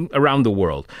and around the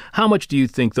world, how much do you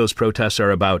think those protests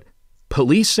are about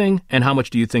policing, and how much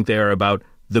do you think they are about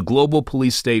the global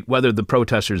police state, whether the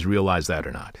protesters realize that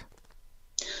or not?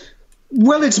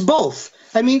 Well, it's both.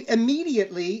 I mean,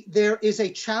 immediately there is a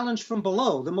challenge from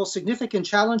below, the most significant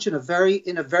challenge in a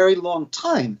very long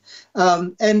time,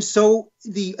 and so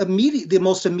the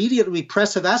most immediate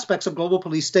repressive aspects of global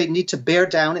police state need to bear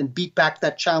down and beat back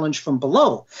that challenge from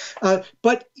below.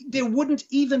 But there wouldn't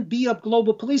even be a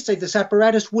global police state. This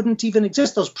apparatus wouldn't even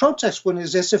exist. Those protests wouldn't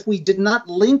exist if we did not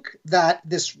link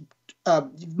this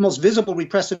most visible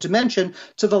repressive dimension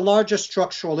to the larger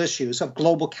structural issues of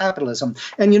global capitalism.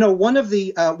 And, one of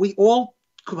the, we all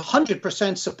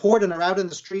 100% support and are out in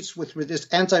the streets with this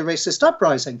anti-racist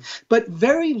uprising, but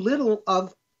very little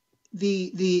of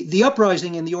the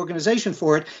uprising in the organization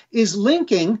for it is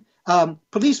linking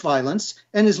police violence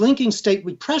and is linking state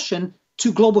repression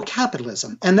to global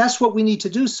capitalism. And that's what we need to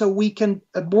do so we can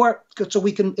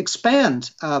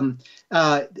expand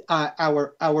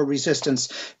our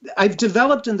resistance. I've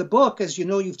developed in the book, as you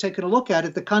know, you've taken a look at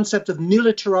it, the concept of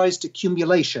militarized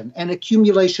accumulation and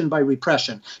accumulation by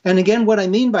repression. And again, what I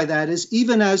mean by that is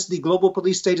even as the global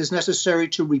police state is necessary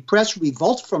to repress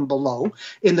revolt from below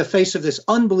in the face of this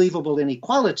unbelievable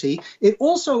inequality, it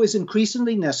also is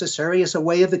increasingly necessary as a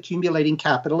way of accumulating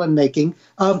capital and making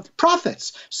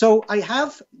profits. So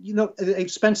I've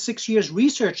spent 6 years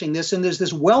researching this, and there's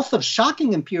this wealth of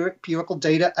shocking empirical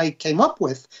data I came up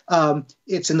with.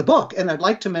 It's in the book, and I'd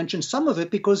like to mention some of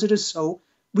it because it is so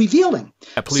revealing.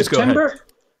 Please go ahead.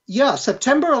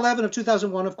 September 11 of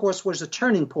 2001, of course, was a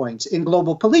turning point in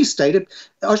global police state. It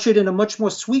ushered in a much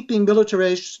more sweeping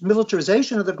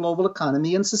militarization of the global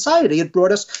economy and society. It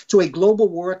brought us to a global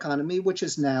war economy, which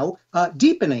is now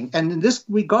deepening. And in this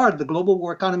regard, the global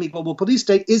war economy, global police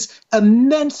state is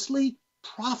immensely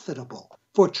profitable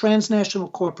for transnational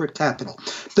corporate capital.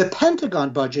 The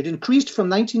Pentagon budget increased from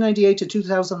 1998 to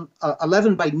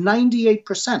 2011 by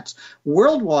 98%.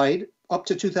 Worldwide, up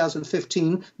to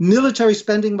 2015, military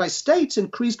spending by states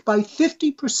increased by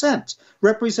 50%,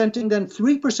 representing then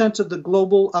 3% of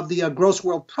the gross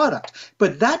world product.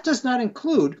 But that does not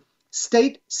include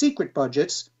state secret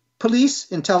budgets, police,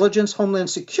 intelligence, homeland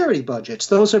security budgets.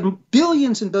 Those are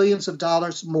billions and billions of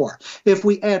dollars more. If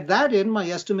we add that in, my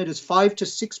estimate is 5 to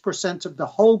 6% of the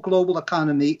whole global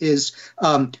economy is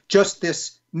just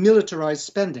this militarized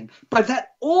spending. But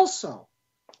that also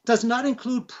does not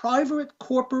include private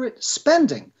corporate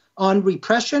spending on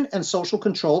repression and social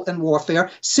control and warfare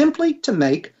simply to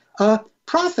make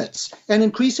profits. And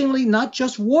increasingly, not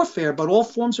just warfare, but all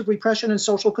forms of repression and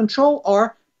social control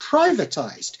are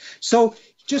privatized. So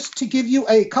just to give you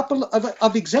a couple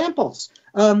of examples,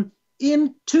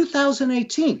 in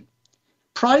 2018,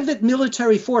 private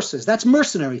military forces, that's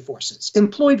mercenary forces,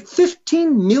 employed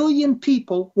 15 million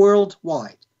people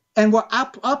worldwide and were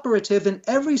operative in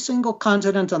every single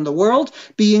continent on the world,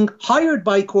 being hired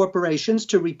by corporations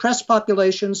to repress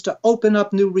populations, to open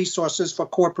up new resources for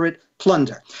corporate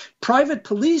plunder. Private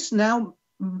police now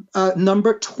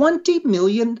number 20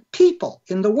 million people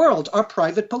in the world are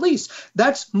private police.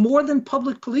 That's more than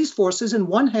public police forces in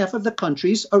one half of the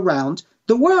countries around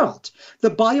the world.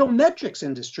 The biometrics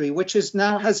industry, which is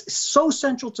now has so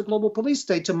central to global police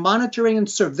state, to monitoring and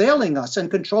surveilling us and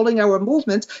controlling our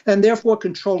movement and therefore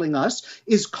controlling us,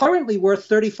 is currently worth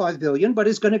 35 billion, but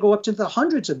is going to go up to the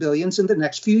hundreds of billions in the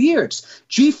next few years.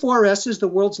 G4S is the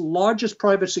world's largest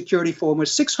private security firm with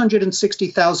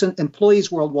 660,000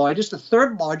 employees worldwide. It's the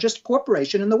third largest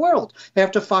corporation in the world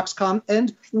after Foxconn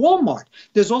and Walmart.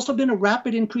 There's also been a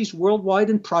rapid increase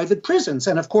worldwide in private prisons.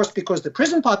 And of course, because the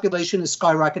prison population is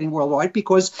skyrocketing worldwide,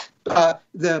 because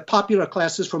the popular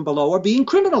classes from below are being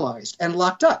criminalized and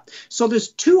locked up. So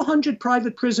there's 200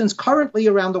 private prisons currently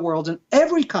around the world in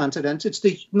every continent. It's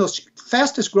the most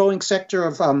fastest growing sector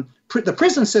of the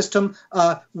prison system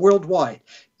worldwide.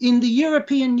 In the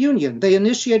European Union, the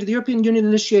European Union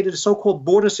initiated a so-called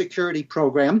border security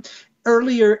program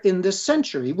earlier in this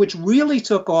century, which really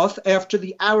took off after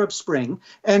the Arab Spring.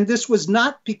 And this was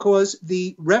not because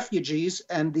the refugees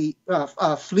and the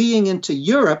fleeing into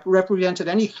Europe represented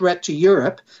any threat to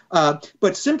Europe,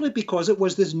 but simply because it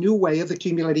was this new way of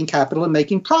accumulating capital and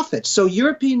making profits. So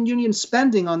European Union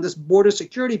spending on this border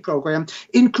security program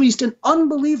increased an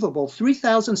unbelievable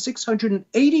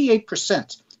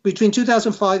 3,688% between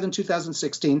 2005 and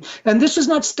 2016. And this is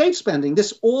not state spending.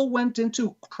 This all went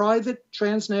into private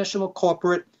transnational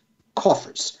corporate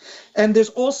coffers. And there's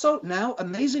also now,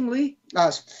 amazingly,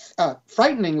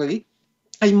 frighteningly,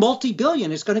 a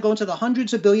multi-billion, it's going to go into the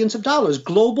hundreds of billions of dollars,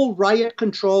 global riot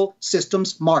control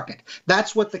systems market.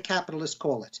 That's what the capitalists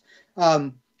call it.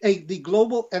 The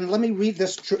global, and let me read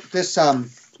this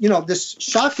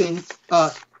shocking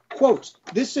quote.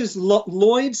 This is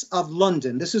Lloyd's of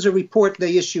London. This is a report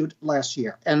they issued last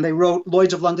year. And they wrote,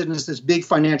 Lloyd's of London is this big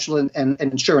financial and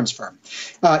insurance firm.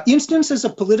 Instances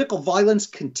of political violence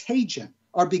contagion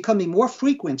are becoming more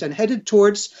frequent and headed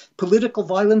towards political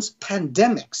violence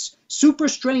pandemics. Super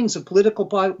strains of political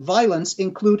violence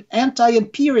include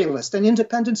anti-imperialist and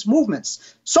independence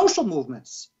movements, social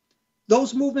movements,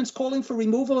 those movements calling for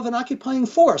removal of an occupying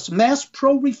force, mass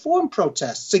pro-reform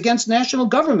protests against national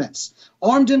governments,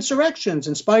 armed insurrections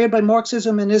inspired by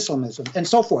Marxism and Islamism, and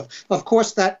so forth. Of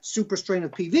course, that super strain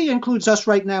of PV includes us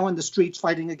right now in the streets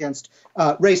fighting against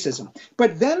racism.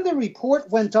 But then the report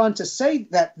went on to say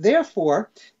that, therefore,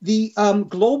 the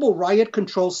global riot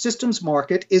control systems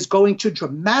market is going to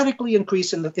dramatically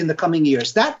increase in the coming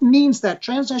years. That means that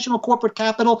transnational corporate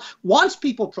capital wants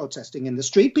people protesting in the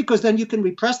street, because then you can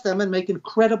repress them and make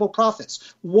incredible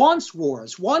profits, wants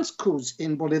wars, wants coups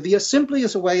in Bolivia, simply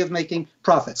as a way of making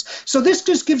profits. So this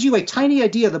just gives you a tiny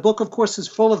idea. The book, of course, is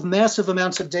full of massive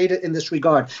amounts of data in this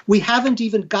regard. We haven't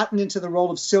even gotten into the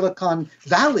role of Silicon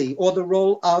Valley or the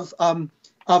role of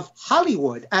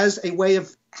Hollywood as a way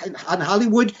of, on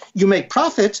Hollywood, you make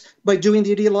profits by doing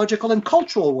the ideological and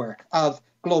cultural work of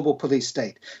global police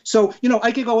state. So,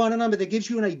 I could go on and on, but it gives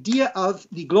you an idea of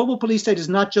the global police state is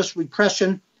not just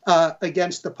repression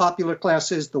against the popular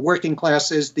classes, the working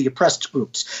classes, the oppressed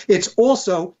groups. It's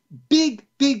also big,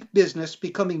 big business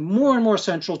becoming more and more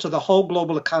central to the whole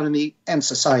global economy and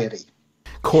society.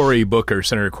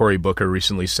 Senator Cory Booker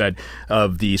recently said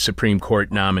of the Supreme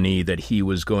Court nominee that he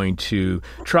was going to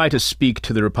try to speak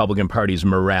to the Republican Party's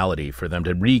morality for them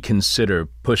to reconsider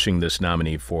pushing this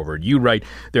nominee forward. You write,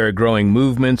 there are growing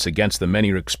movements against the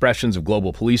many expressions of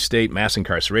global police state, mass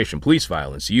incarceration, police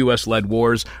violence, U.S.-led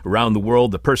wars around the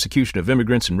world, the persecution of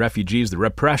immigrants and refugees, the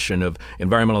repression of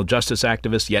environmental justice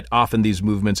activists, yet often these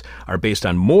movements are based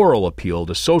on moral appeal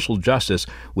to social justice,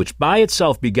 which by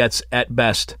itself begets, at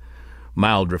best,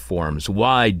 mild reforms.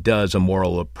 Why does a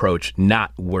moral approach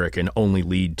not work and only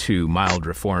lead to mild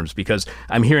reforms? Because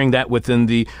I'm hearing that within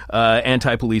the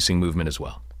anti-policing movement as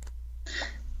well.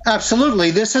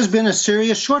 Absolutely. This has been a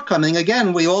serious shortcoming.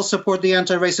 Again, we all support the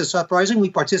anti-racist uprising.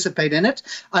 We participate in it.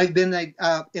 I've been an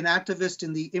activist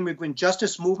in the immigrant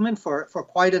justice movement for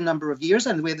quite a number of years,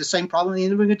 and we have the same problem in the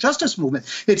immigrant justice movement.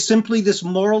 It's simply this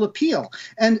moral appeal.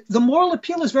 And the moral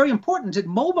appeal is very important. It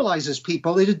mobilizes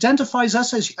people. It identifies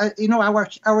us as,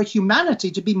 our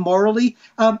humanity to be morally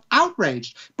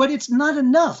outraged. But it's not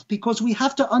enough, because we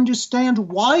have to understand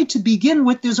why, to begin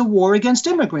with, there's a war against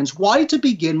immigrants. Why, to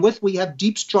begin with, we have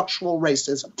deep structural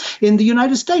racism in the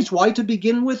United States. Why, to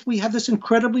begin with, we have this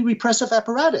incredibly repressive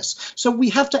apparatus. So we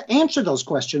have to answer those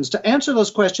questions. To answer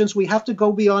those questions, we have to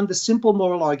go beyond the simple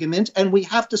moral argument, and we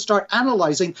have to start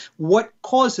analyzing what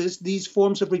causes these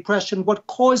forms of repression, what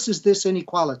causes this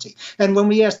inequality. And when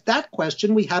we ask that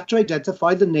question, we have to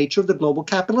identify the nature of the global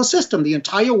capitalist system. The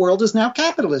entire world is now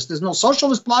capitalist. There's no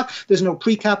socialist bloc. There's no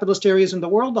pre-capitalist areas in the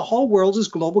world. The whole world is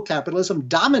global capitalism,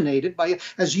 dominated by,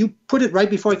 as you put it right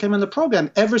before I came on the program,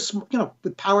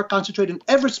 with power concentrated in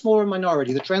ever smaller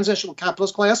minority, the transnational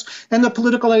capitalist class and the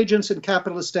political agents in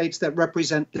capitalist states that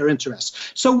represent their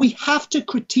interests. So we have to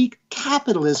critique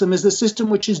capitalism as the system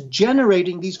which is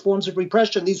generating these forms of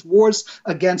repression, these wars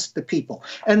against the people.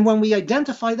 And when we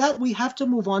identify that, we have to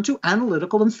move on to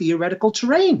analytical and theoretical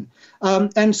terrain.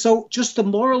 And so just the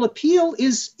moral appeal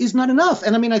is not enough.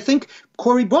 And I think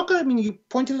Cory Booker, you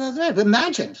pointed it out there,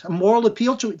 imagine a moral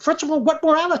appeal to, first of all, what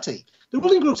morality? The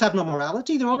ruling groups have no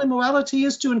morality. Their only morality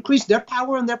is to increase their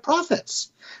power and their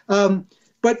profits.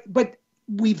 But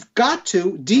we've got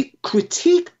to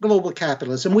critique global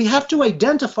capitalism. We have to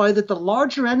identify that the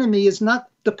larger enemy is not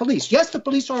the police. Yes, the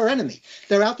police are our enemy.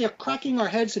 They're out there cracking our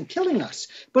heads and killing us.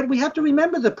 But we have to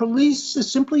remember the police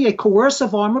is simply a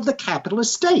coercive arm of the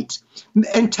capitalist state,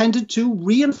 intended to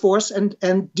reinforce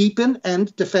and deepen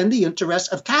and defend the interests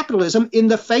of capitalism in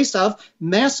the face of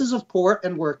masses of poor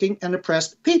and working and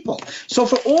oppressed people. So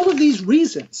for all of these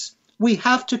reasons, we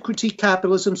have to critique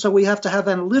capitalism, so we have to have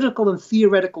analytical and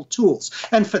theoretical tools.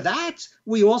 And for that,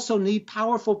 we also need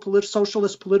powerful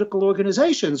socialist political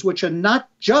organizations, which are not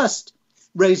just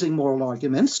raising moral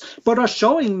arguments, but are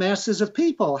showing masses of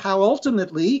people how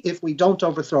ultimately, if we don't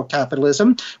overthrow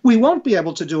capitalism, we won't be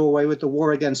able to do away with the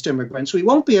war against immigrants. We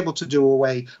won't be able to do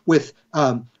away with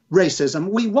racism.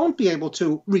 We won't be able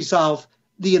to resolve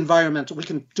the environmental. We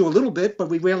can do a little bit, but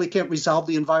we really can't resolve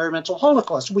the environmental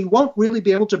holocaust. We won't really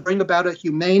be able to bring about a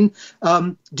humane,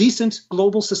 decent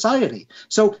global society.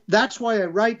 So that's why I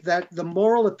write that the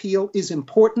moral appeal is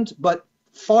important, but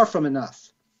far from enough.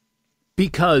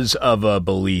 Because of a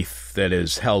belief that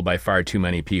is held by far too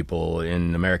many people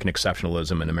in American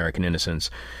exceptionalism and American innocence,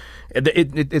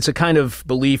 it's a kind of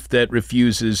belief that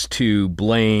refuses to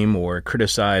blame or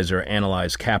criticize or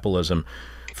analyze capitalism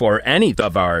for any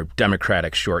of our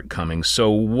democratic shortcomings.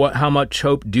 So how much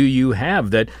hope do you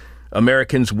have that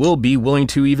Americans will be willing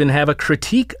to even have a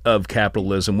critique of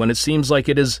capitalism when it seems like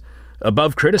it is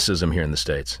above criticism here in the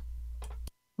States?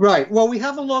 Right. Well, we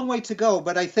have a long way to go,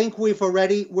 but I think we're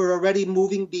already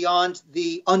moving beyond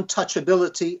the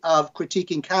untouchability of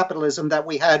critiquing capitalism that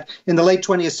we had in the late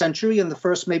 20th century and the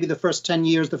first 10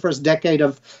 years, the first decade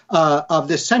of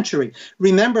this century.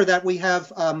 Remember that we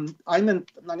have, I'm not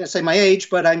going to say my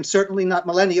age, but I'm certainly not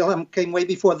millennial. I came way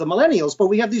before the millennials, but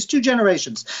we have these two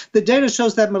generations. The data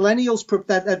shows that millennials,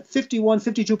 that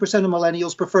 52% of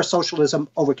millennials prefer socialism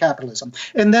over capitalism.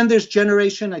 And then there's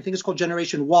generation, I think it's called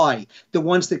Generation Y, the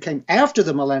ones that came after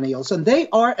the millennials, and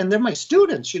they're my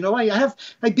students.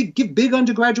 I give big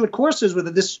undergraduate courses with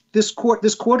it. This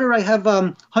quarter I have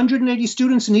 180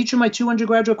 students in each of my 2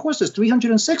 undergraduate courses,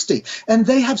 360, and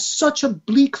they have such a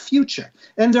bleak future,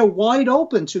 and they're wide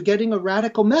open to getting a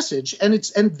radical message, and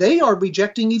they are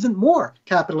rejecting even more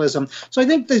capitalism. So I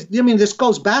think this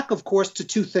goes back, of course, to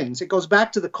two things. It goes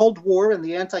back to the Cold War and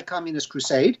the anti-communist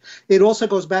crusade. It also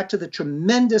goes back to the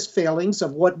tremendous failings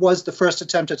of what was the first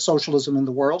attempt at socialism in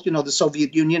the world, the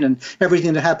Soviet Union and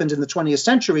everything that happened in the 20th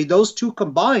century. Those two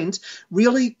combined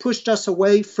really pushed us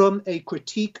away from a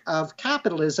critique of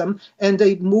capitalism and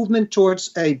a movement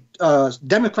towards a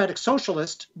democratic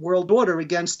socialist world order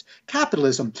against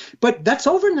capitalism. But that's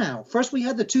over now. First, we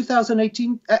had the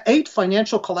 2008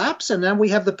 financial collapse, and then we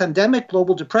have the pandemic,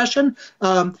 global depression,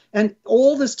 and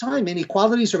all this time,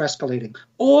 inequalities are escalating.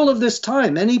 All of this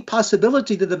time, any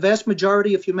possibility that the vast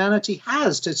majority of humanity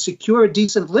has to secure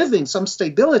decent living, some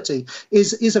stability,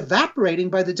 is evaporating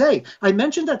by the day. I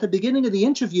mentioned at the beginning of the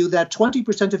interview that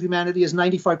 20% of humanity is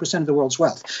 95% of the world's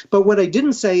wealth. But what I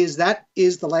didn't say is that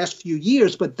is the last few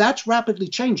years, but that's rapidly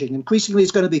changing. Increasingly,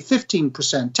 it's going to be 15%,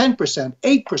 10%,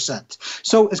 8%.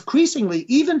 So increasingly,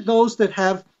 even those that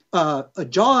have a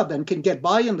job and can get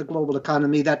by in the global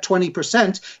economy, that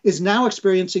 20% is now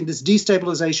experiencing this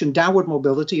destabilization, downward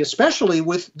mobility, especially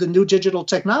with the new digital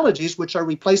technologies, which are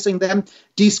replacing them,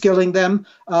 de-skilling them,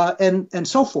 and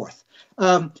so forth.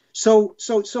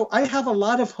 So I have a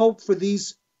lot of hope for the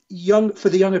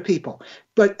younger people,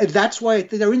 but that's why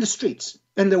they're in the streets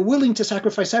and they're willing to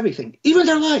sacrifice everything, even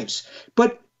their lives.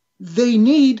 But they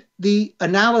need the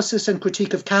analysis and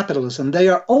critique of capitalism. They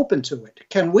are open to it.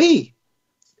 Can we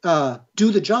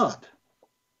do the job?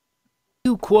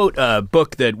 You quote a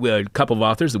book that a couple of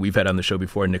authors that we've had on the show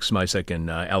before, Nick Smisek and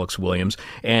Alex Williams,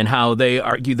 and how they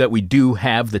argue that we do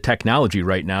have the technology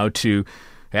right now to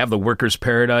have the workers'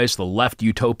 paradise, the left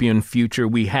utopian future.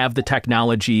 We have the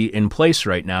technology in place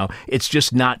right now. It's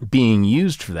just not being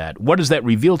used for that. What does that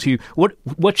reveal to you?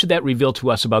 What should that reveal to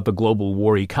us about the global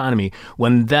war economy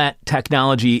when that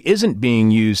technology isn't being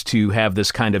used to have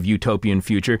this kind of utopian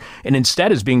future and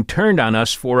instead is being turned on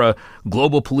us for a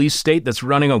global police state that's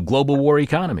running a global war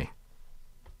economy?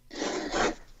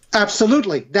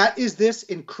 Absolutely. That is this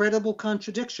incredible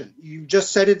contradiction. You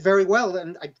just said it very well,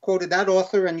 and I quoted that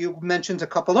author, and you mentioned a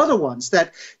couple other ones,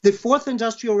 that the fourth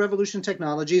industrial revolution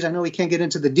technologies, I know we can't get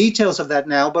into the details of that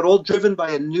now, but all driven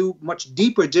by a new, much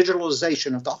deeper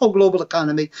digitalization of the whole global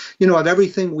economy, of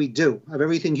everything we do, of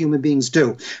everything human beings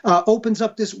do, opens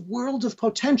up this world of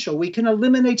potential. We can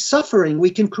eliminate suffering.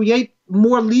 We can create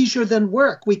more leisure than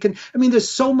work. There's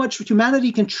so much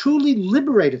humanity can truly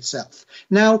liberate itself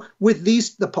now with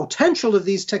the potential of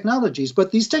these technologies.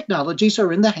 But these technologies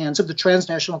are in the hands of the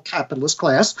transnational capitalist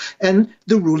class and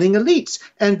the ruling elites.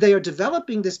 And they are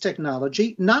developing this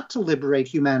technology not to liberate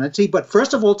humanity, but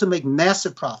first of all, to make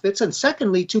massive profits. And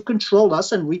secondly, to control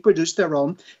us and reproduce their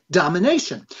own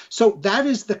domination. So that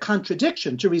is the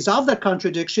contradiction. To resolve that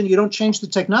contradiction, you don't change the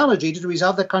technology. To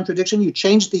resolve that contradiction, you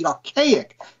change the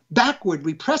archaic, backward,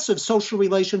 repressive social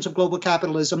relations of global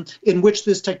capitalism in which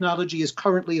this technology is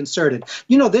currently inserted.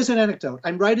 There's an anecdote.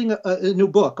 I'm writing a new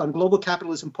book on global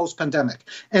capitalism post-pandemic.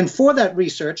 And for that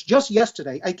research, just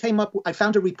yesterday, I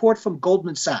found a report from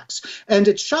Goldman Sachs. And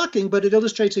it's shocking, but it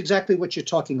illustrates exactly what you're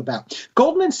talking about.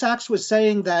 Goldman Sachs was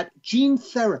saying that gene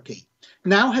therapy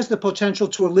now has the potential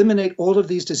to eliminate all of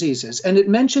these diseases. And it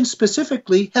mentioned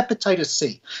specifically hepatitis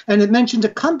C. And it mentioned a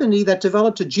company that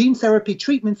developed a gene therapy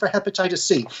treatment for hepatitis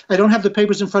C. I don't have the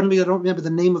papers in front of me. I don't remember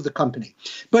the name of the company.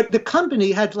 But the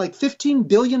company had like $15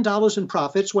 billion in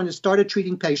profits when it started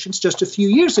treating patients just a few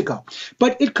years ago.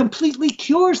 But it completely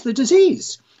cures the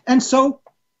disease. And so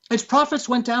its profits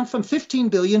went down from 15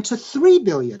 billion to 3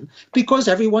 billion because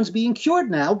everyone's being cured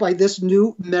now by this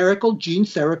new miracle gene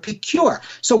therapy cure.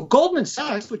 So Goldman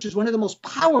Sachs, which is one of the most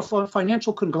powerful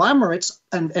financial conglomerates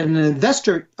and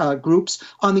investor groups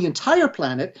on the entire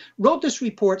planet, wrote this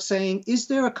report saying, is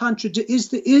there a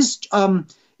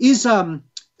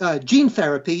gene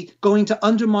therapy going to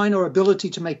undermine our ability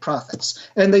to make profits?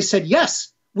 And they said,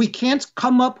 yes, we can't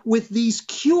come up with these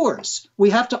cures. We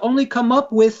have to only come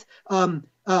up with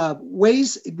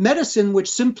medicine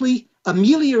which simply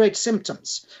ameliorates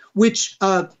symptoms, which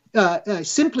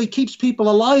simply keeps people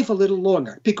alive a little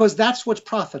longer, because that's what's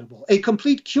profitable. A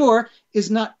complete cure is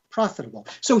not profitable.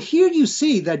 So here you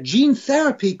see that gene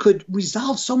therapy could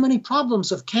resolve so many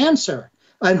problems of cancer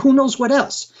and who knows what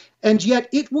else. And yet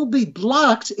it will be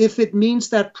blocked if it means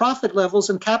that profit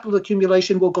levels and capital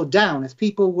accumulation will go down, if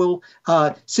people will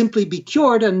simply be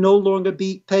cured and no longer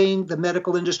be paying the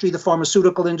medical industry, the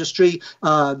pharmaceutical industry,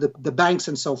 the banks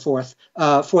and so forth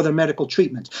for their medical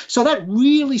treatment. So that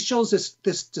really shows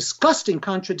this disgusting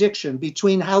contradiction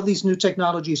between how these new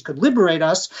technologies could liberate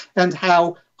us and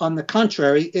how, on the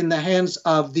contrary, in the hands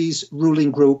of these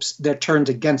ruling groups, they're turned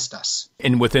against us.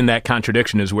 And within that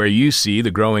contradiction is where you see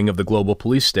the growing of the global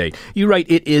police state. You write,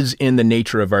 it is in the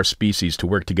nature of our species to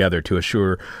work together to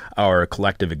assure our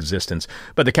collective existence.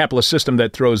 But the capitalist system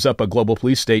that throws up a global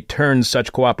police state turns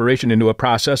such cooperation into a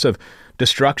process of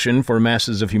destruction for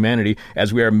masses of humanity,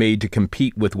 as we are made to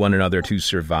compete with one another to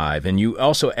survive. And you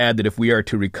also add that if we are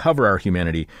to recover our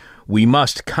humanity, we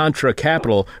must, contra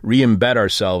capital, re-embed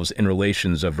ourselves in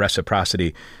relations of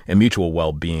reciprocity and mutual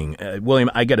well-being. William,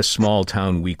 I get a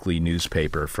small-town weekly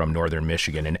newspaper from northern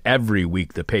Michigan, and every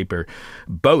week the paper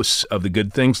boasts of the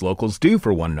good things locals do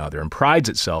for one another and prides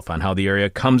itself on how the area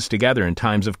comes together in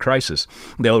times of crisis.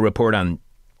 They'll report on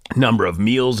number of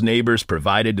meals neighbors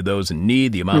provided to those in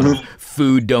need, the amount of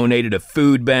food donated to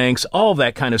food banks, all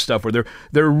that kind of stuff, where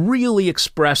they're really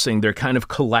expressing their kind of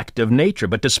collective nature.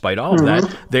 But despite all of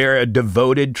that, they're a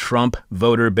devoted Trump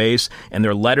voter base, and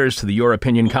their letters to the Your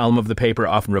Opinion column of the paper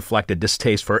often reflect a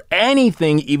distaste for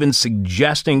anything even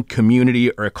suggesting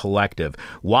community or collective.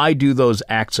 Why do those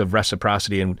acts of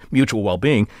reciprocity and mutual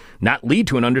well-being not lead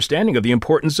to an understanding of the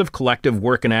importance of collective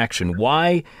work and action?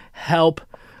 Why help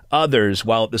others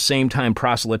while at the same time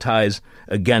proselytize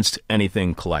against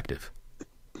anything collective?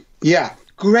 Yeah,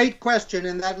 great question.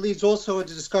 And that leads also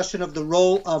into discussion of the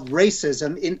role of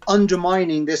racism in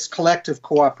undermining this collective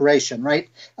cooperation, right?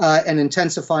 And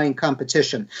intensifying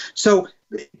competition. So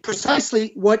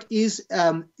precisely what is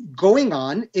going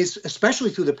on is, especially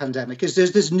through the pandemic, is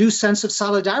there's this new sense of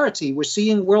solidarity. We're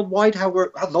seeing worldwide how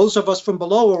those of us from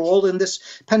below are all in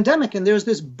this pandemic, and there's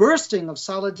this bursting of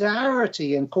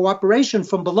solidarity and cooperation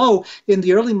from below in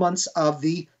the early months of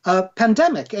the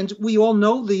pandemic. And we all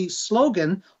know the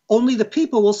slogan, only the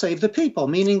people will save the people,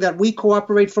 meaning that we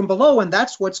cooperate from below, and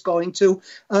that's what's going to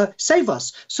save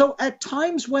us. So at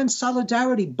times when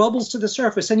solidarity bubbles to the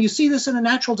surface, and you see this in a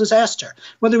natural disaster,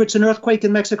 whether it's an earthquake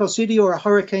in Mexico City or a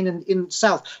hurricane in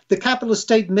South, the capitalist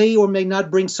state may or may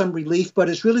not bring some relief, but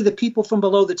it's really the people from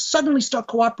below that suddenly start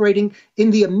cooperating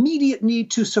in the immediate need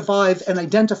to survive and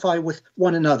identify with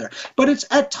one another. But it's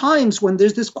at times when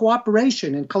there's this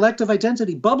cooperation and collective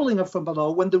identity bubbling up from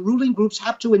below, when the ruling groups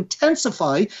have to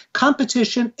intensify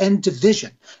competition and division.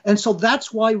 And so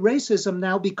that's why racism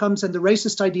now becomes, and the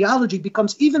racist ideology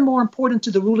becomes even more important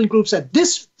to the ruling groups at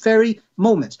this very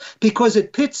moment, because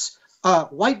it pits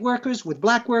white workers with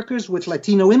black workers, with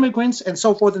Latino immigrants, and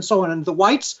so forth and so on. And the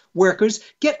whites workers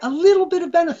get a little bit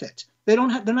of benefit. They're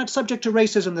not subject to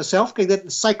racism themselves. They get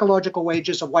the psychological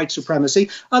wages of white supremacy,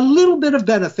 a little bit of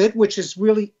benefit, which is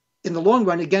really in the long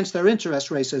run against their interest,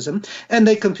 racism, and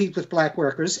they compete with black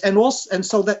workers,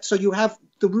 so you have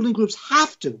the ruling groups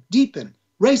have to deepen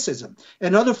racism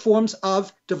and other forms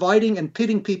of dividing and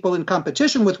pitting people in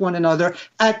competition with one another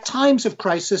at times of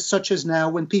crisis, such as now,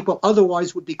 when people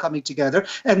otherwise would be coming together,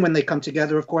 and when they come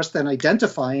together, of course, then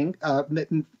identifying,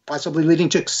 possibly leading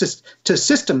to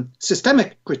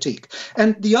systemic critique.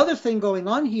 And the other thing going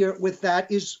on here with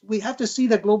that is we have to see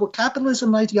that global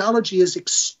capitalism ideology is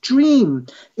extreme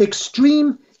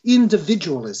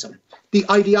individualism. The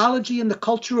ideology and the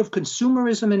culture of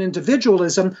consumerism and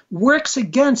individualism works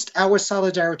against our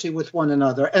solidarity with one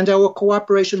another and our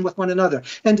cooperation with one another.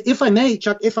 And if I may,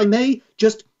 Chuck,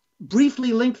 just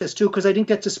briefly link this too, because I didn't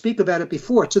get to speak about it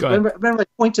before. Remember I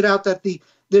pointed out that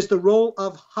there's the role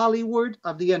of Hollywood,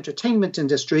 of the entertainment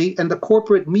industry, and the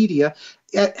corporate media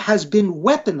has been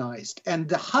weaponized. And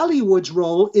the Hollywood's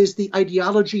role is the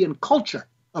ideology and culture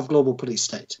of global police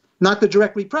state, not the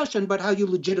direct repression, but how you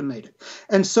legitimate it.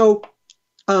 And so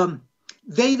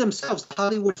they themselves, the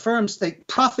Hollywood firms, they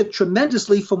profit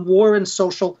tremendously from war and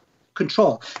social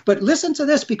control. But listen to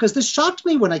this, because this shocked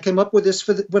me when I came up with this,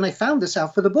 when I found this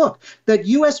out for the book, that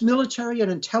U.S. military and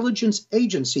intelligence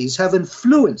agencies have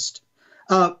influenced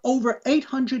over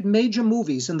 800 major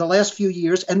movies in the last few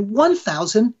years and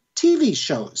 1,000 TV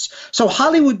shows. So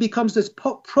Hollywood becomes this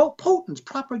potent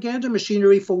propaganda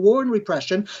machinery for war and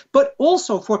repression, but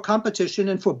also for competition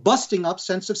and for busting up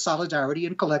sense of solidarity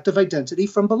and collective identity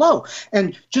from below.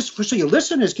 And just so your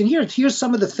listeners can hear, here's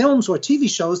some of the films or TV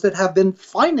shows that have been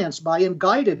financed by and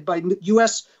guided by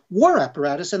U.S. war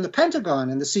apparatus and the Pentagon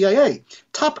and the CIA.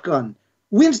 Top Gun,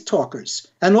 Wind Talkers,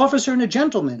 An Officer and a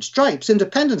Gentleman, Stripes,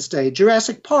 Independence Day,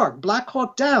 Jurassic Park, Black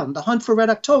Hawk Down, The Hunt for Red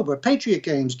October, Patriot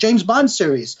Games, James Bond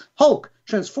series, Hulk,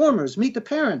 Transformers, Meet the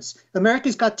Parents,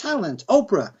 America's Got Talent,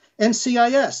 Oprah,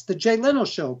 NCIS, The Jay Leno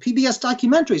Show, PBS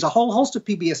documentaries, a whole host of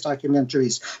PBS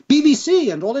documentaries,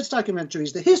 BBC and all its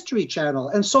documentaries, the History Channel,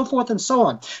 and so forth and so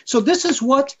on. So this is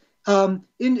what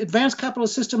in advanced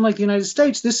capitalist system like the United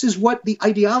States, this is what the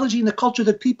ideology and the culture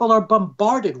that people are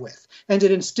bombarded with. And it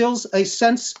instills a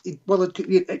sense, it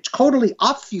totally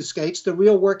obfuscates the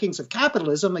real workings of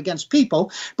capitalism against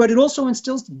people, but it also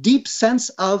instills deep sense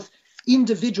of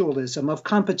individualism, of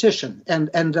competition,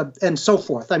 and so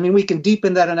forth. I mean, we can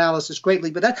deepen that analysis greatly,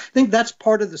 but I think that's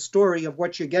part of the story of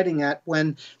what you're getting at.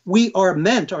 When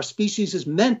our species is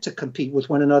meant to compete with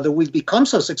one another, we've become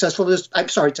so successful,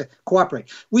 to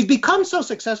cooperate. We've become so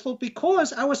successful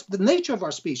because the nature of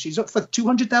our species for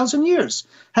 200,000 years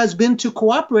has been to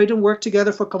cooperate and work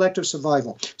together for collective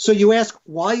survival. So you ask,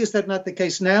 why is that not the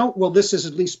case now? Well, this is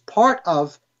at least part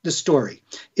of the story,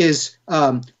 is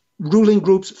ruling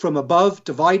groups from above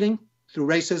dividing through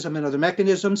racism and other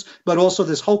mechanisms, but also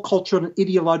this whole cultural and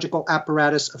ideological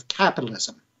apparatus of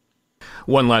capitalism.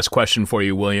 One last question for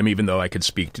you, William, even though I could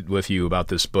speak with you about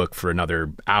this book for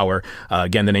another hour.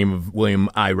 Again, the name of William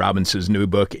I. Robinson's new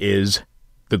book is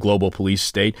The Global Police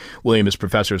State. William is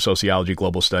professor of sociology,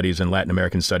 global studies, and Latin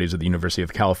American studies at the University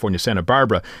of California, Santa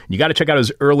Barbara. You got to check out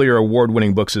his earlier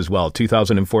award-winning books as well,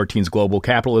 2014's Global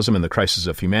Capitalism and the Crisis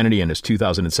of Humanity, and his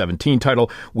 2017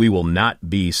 title, We Will Not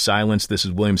Be Silenced. This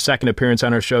is William's second appearance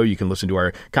on our show. You can listen to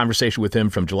our conversation with him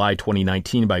from July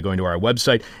 2019 by going to our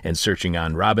website and searching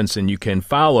on Robinson. You can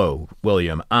follow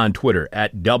William on Twitter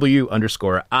at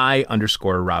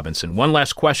W_I_Robinson. One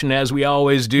last question, as we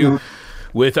always do.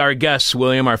 With our guests,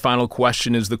 William, our final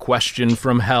question is the question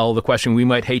from hell, the question we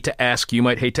might hate to ask, you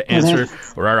might hate to answer,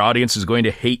 or our audience is going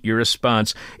to hate your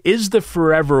response. Is the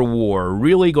forever war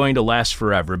really going to last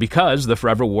forever? Because the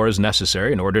forever war is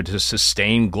necessary in order to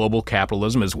sustain global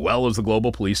capitalism as well as the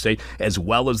global police state, as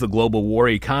well as the global war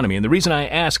economy. And the reason I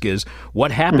ask is,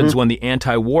 what happens when the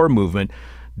anti-war movement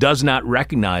does not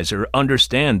recognize or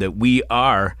understand that we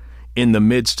are in the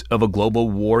midst of a global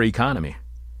war economy?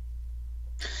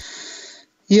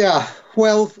 Yeah,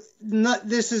 well,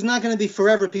 this is not going to be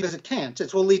forever because it can't.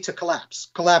 It will lead to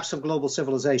collapse of global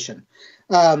civilization.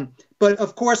 But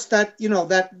of course, that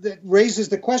raises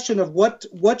the question of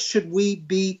what should we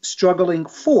be struggling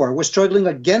for? We're struggling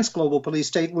against global police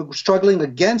state. We're struggling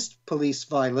against police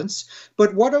violence.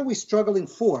 But what are we struggling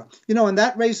for? And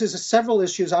that raises several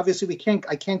issues. Obviously, we can't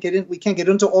get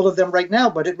into all of them right now.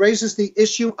 But it raises the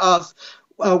issue of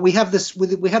we have this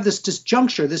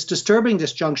disjuncture, this disturbing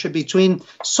disjuncture between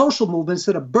social movements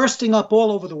that are bursting up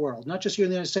all over the world, not just here in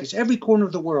the United States, every corner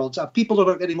of the world. People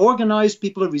are getting organized,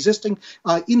 people are resisting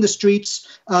in the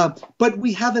streets, but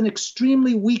we have an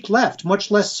extremely weak left, much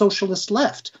less socialist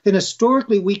left, an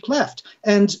historically weak left.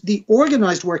 And the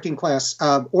organized working class,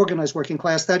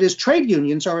 that is trade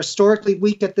unions, are historically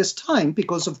weak at this time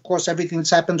because, of course, everything that's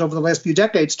happened over the last few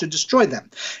decades to destroy them.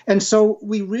 And so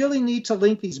we really need to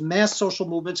link these mass social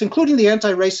movements, including the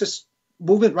anti-racist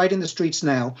movement right in the streets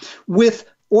now, with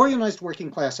organized working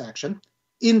class action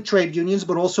in trade unions,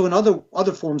 but also in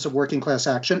other forms of working class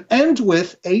action, and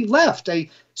with a left, a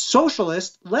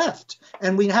socialist left.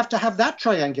 And we have to have that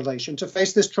triangulation to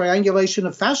face this triangulation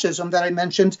of fascism that I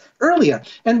mentioned earlier.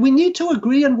 And we need to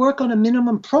agree and work on a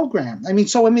minimum program.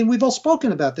 We've all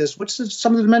spoken about this. What's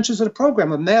some of the dimensions of the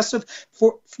program? A massive,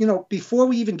 before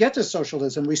we even get to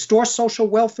socialism, restore social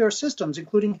welfare systems,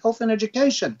 including health and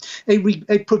education,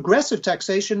 a progressive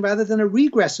taxation rather than a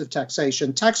regressive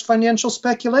taxation, tax financial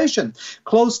speculation,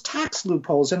 close tax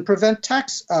loopholes and prevent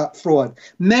tax fraud,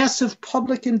 massive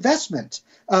public investment,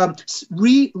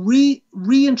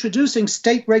 reintroducing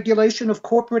state regulation of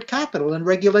corporate capital and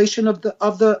regulation of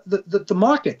the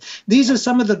market. These are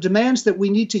some of the demands that we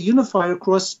need to unify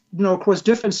across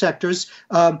different sectors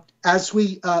as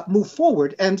we move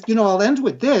forward. And I'll end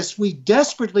with this: we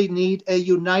desperately need a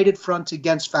united front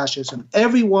against fascism.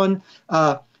 Everyone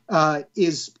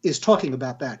is talking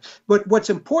about that. But what's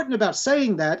important about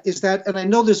saying that is that, and I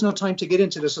know there's no time to get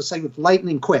into this, I'll say with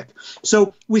lightning quick.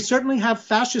 So we certainly have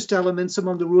fascist elements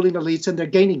among the ruling elites, and they're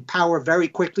gaining power very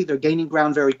quickly. They're gaining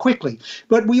ground very quickly.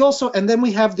 But we also, and then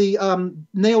we have the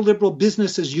neoliberal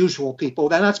business as usual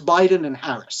people, and that's Biden and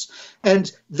Harris.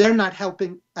 And they're not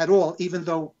helping at all, even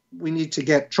though we need to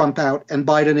get Trump out and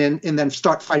Biden in, and then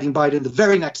start fighting Biden the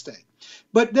very next day.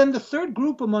 But then the third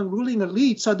group among ruling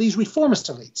elites are these reformist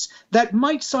elites that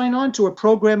might sign on to a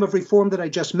program of reform that I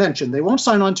just mentioned. They won't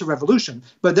sign on to revolution,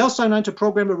 but they'll sign on to a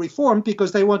program of reform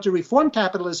because they want to reform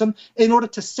capitalism in order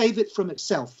to save it from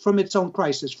itself, from its own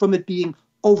crisis, from it being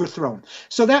overthrown.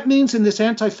 So that means in this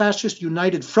anti-fascist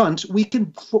united front, we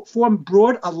can form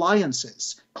broad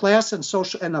alliances, class and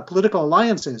social and political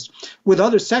alliances with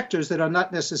other sectors that are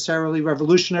not necessarily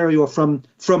revolutionary or from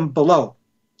below.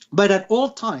 But at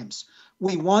all times,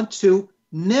 we want to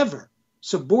never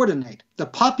subordinate the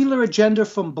popular agenda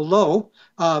from below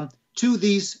to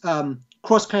these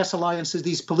cross-class alliances,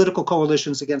 these political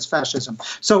coalitions against fascism.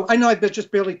 So I know I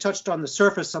just barely touched on the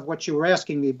surface of what you were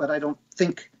asking me, but I don't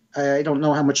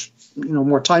know how much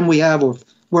more time we have, or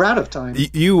we're out of time.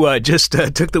 You just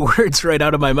took the words right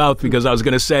out of my mouth, because I was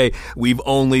going to say we've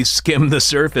only skimmed the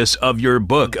surface of your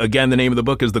book. Again, the name of the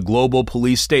book is The Global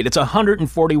Police State. It's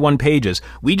 141 pages.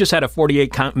 We just had a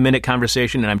 48-minute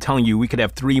conversation, and I'm telling you, we could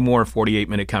have 3 more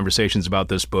 48-minute conversations about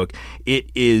this book.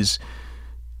 It is,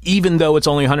 even though it's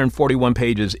only 141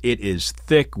 pages, it is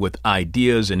thick with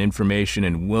ideas and information.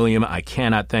 And William, I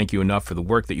cannot thank you enough for the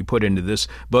work that you put into this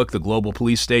book, The Global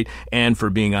Police State, and for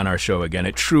being on our show again.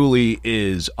 It truly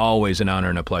is always an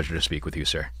honor and a pleasure to speak with you,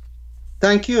 sir.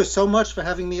 Thank you so much for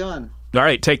having me on. All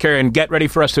right, take care, and get ready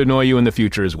for us to annoy you in the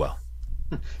future as well.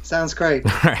 Sounds great.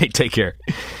 All right, take care.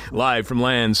 Live from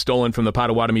lands stolen from the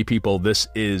Potawatomi people, this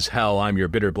is Hell. I'm your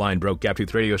bitter, blind, broke,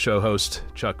 gap-toothed radio show host,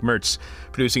 Chuck Mertz.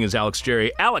 Producing is Alex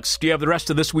Jerry. Alex, do you have the rest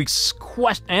of this week's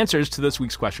answers to this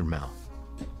week's question from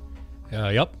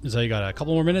Hell? Yep. So you got a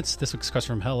couple more minutes. This week's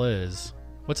question from Hell is,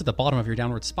 what's at the bottom of your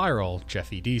downward spiral?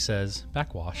 Jeff E.D. says,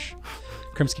 backwash.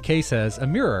 Krimsky K says, a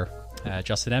mirror.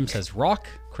 Justin M. says, rock.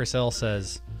 Chris L.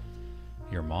 says,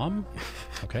 your mom?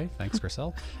 Okay, thanks, Chris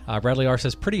L. Bradley R.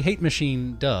 says, pretty hate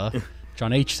machine, duh.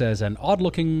 John H. says, an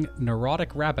odd-looking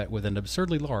neurotic rabbit with an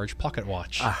absurdly large pocket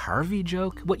watch. A Harvey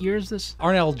joke? What year is this?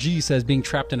 Arnell G. says, being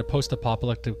trapped in a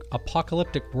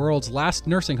post-apocalyptic world's last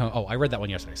nursing home. Oh, I read that one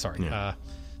yesterday, sorry. Yeah.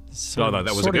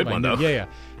 That was a good one, though. Yeah.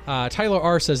 Tyler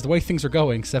R. says, the way things are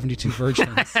going, 72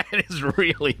 virgins. That is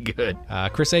really good.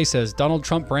 Chris A. says, Donald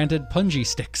Trump branded punji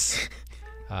sticks.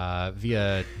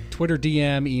 Via Twitter,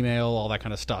 DM, email, all that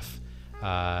kind of stuff.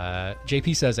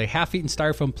 JP says, a half-eaten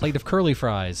styrofoam plate of curly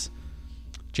fries.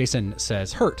 Jason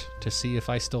says, hurt to see if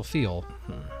I still feel.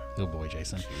 Oh boy,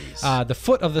 Jason. The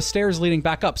foot of the stairs leading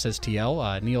back up, says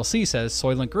TL. Neil C. says,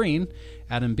 Soylent Green.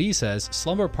 Adam B. says,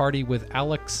 slumber party with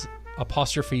Alex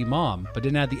apostrophe mom, but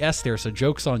didn't add the S there, so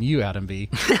joke's on you, Adam B.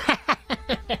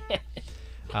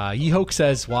 Yehoke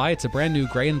says, why? It's a brand new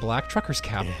gray and black trucker's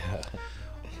cap. Yeah.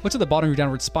 What's at the bottom of your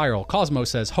downward spiral? Cosmo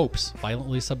says, hopes,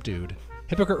 violently subdued.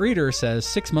 Hypocrite Reader says,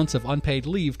 6 months of unpaid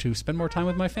leave to spend more time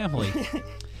with my family.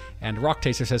 And Rock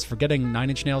Taster says, forgetting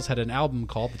 9 Inch Nails had an album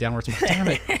called The Downward Spiral. Damn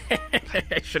it.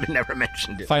 I should have never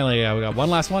mentioned it. Finally, we got one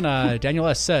last one. Daniel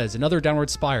S. says, another downward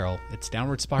spiral. It's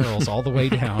downward spirals all the way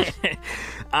down.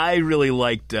 I really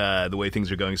liked the way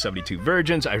things are going, 72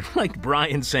 virgins. I like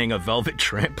Brian saying a velvet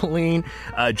trampoline.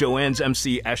 Joanne's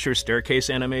MC Escher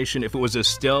staircase animation. If it was a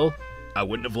still, I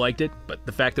wouldn't have liked it, but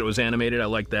the fact that it was animated, I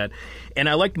liked that. And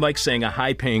I liked Mike saying a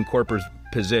high-paying corporate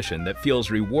position that feels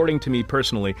rewarding to me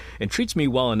personally and treats me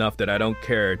well enough that I don't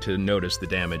care to notice the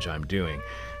damage I'm doing.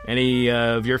 Any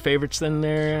of your favorites then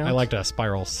there? I liked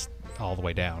Spiral all the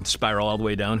way down. Spiral all the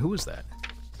way down? Who was that?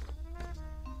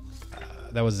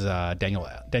 That was Daniel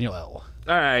L.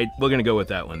 All right, we're going to go with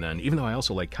that one then, even though I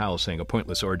also like Kyle saying a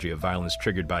pointless orgy of violence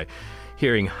triggered by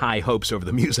hearing high hopes over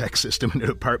the music system in an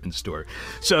apartment store.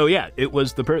 So yeah, it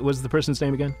was the person's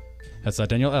name again? That's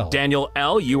Daniel L. Daniel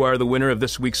L., you are the winner of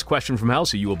this week's question from Hell,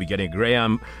 so you will be getting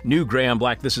a new Gray on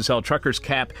Black This Is Hell trucker's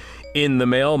cap in the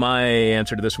mail. My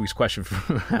answer to this week's question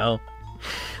from Hell,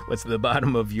 what's at the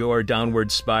bottom of your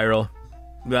downward spiral?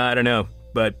 I don't know,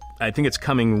 but I think it's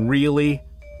coming really,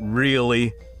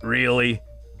 really, really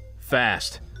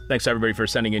fast. Thanks, everybody, for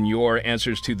sending in your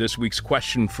answers to this week's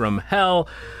question from Hell.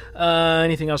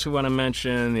 Anything else we want to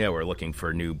mention? Yeah, we're looking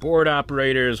for new board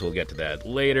operators. We'll get to that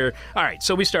later. All right,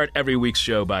 so we start every week's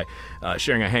show by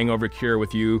sharing a hangover cure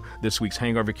with you. This week's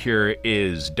hangover cure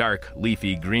is dark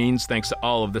leafy greens. Thanks to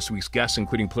all of this week's guests,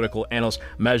 including political analyst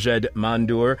Majed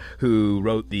Mandour, who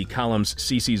wrote the columns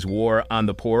Sisi's War on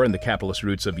the Poor and the Capitalist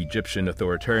Roots of Egyptian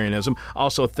Authoritarianism.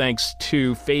 Also thanks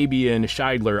to Fabian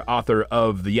Scheidler, author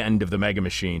of The End of the Mega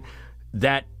Machine.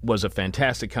 That was a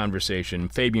fantastic conversation.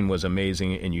 Fabian was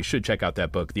amazing, and you should check out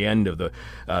that book, The End of the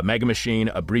Mega Machine,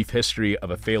 A Brief History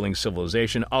of a Failing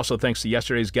Civilization. Also, thanks to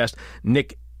yesterday's guest,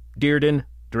 Nick Dearden,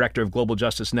 Director of Global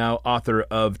Justice Now, author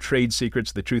of Trade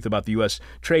Secrets, The Truth About the U.S.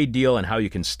 Trade Deal and How You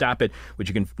Can Stop It, which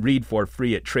you can read for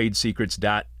free at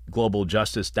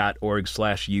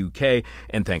tradesecrets.globaljustice.org/UK.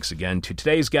 And thanks again to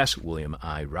today's guest, William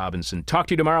I. Robinson. Talk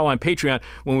to you tomorrow on Patreon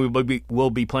when we'll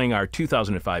be playing our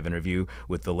 2005 interview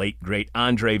with the late, great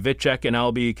Andrei Vicek, and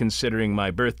I'll be considering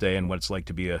my birthday and what it's like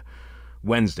to be a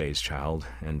Wednesday's child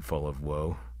and full of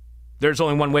woe. There's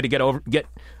only one way to get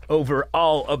over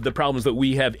all of the problems that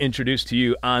we have introduced to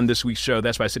you on this week's show.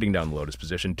 That's by sitting down in the lotus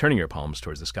position, turning your palms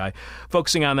towards the sky,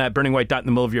 focusing on that burning white dot in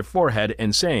the middle of your forehead,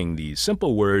 and saying these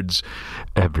simple words,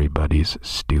 everybody's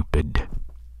stupid.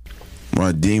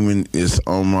 My demon is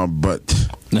on my butt.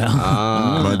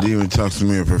 My demon talks to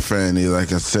me in profanity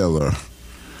like a sailor.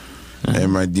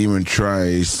 And my demon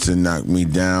tries to knock me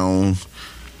down.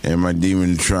 And my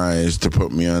demon tries to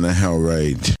put me on a hell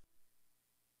ride.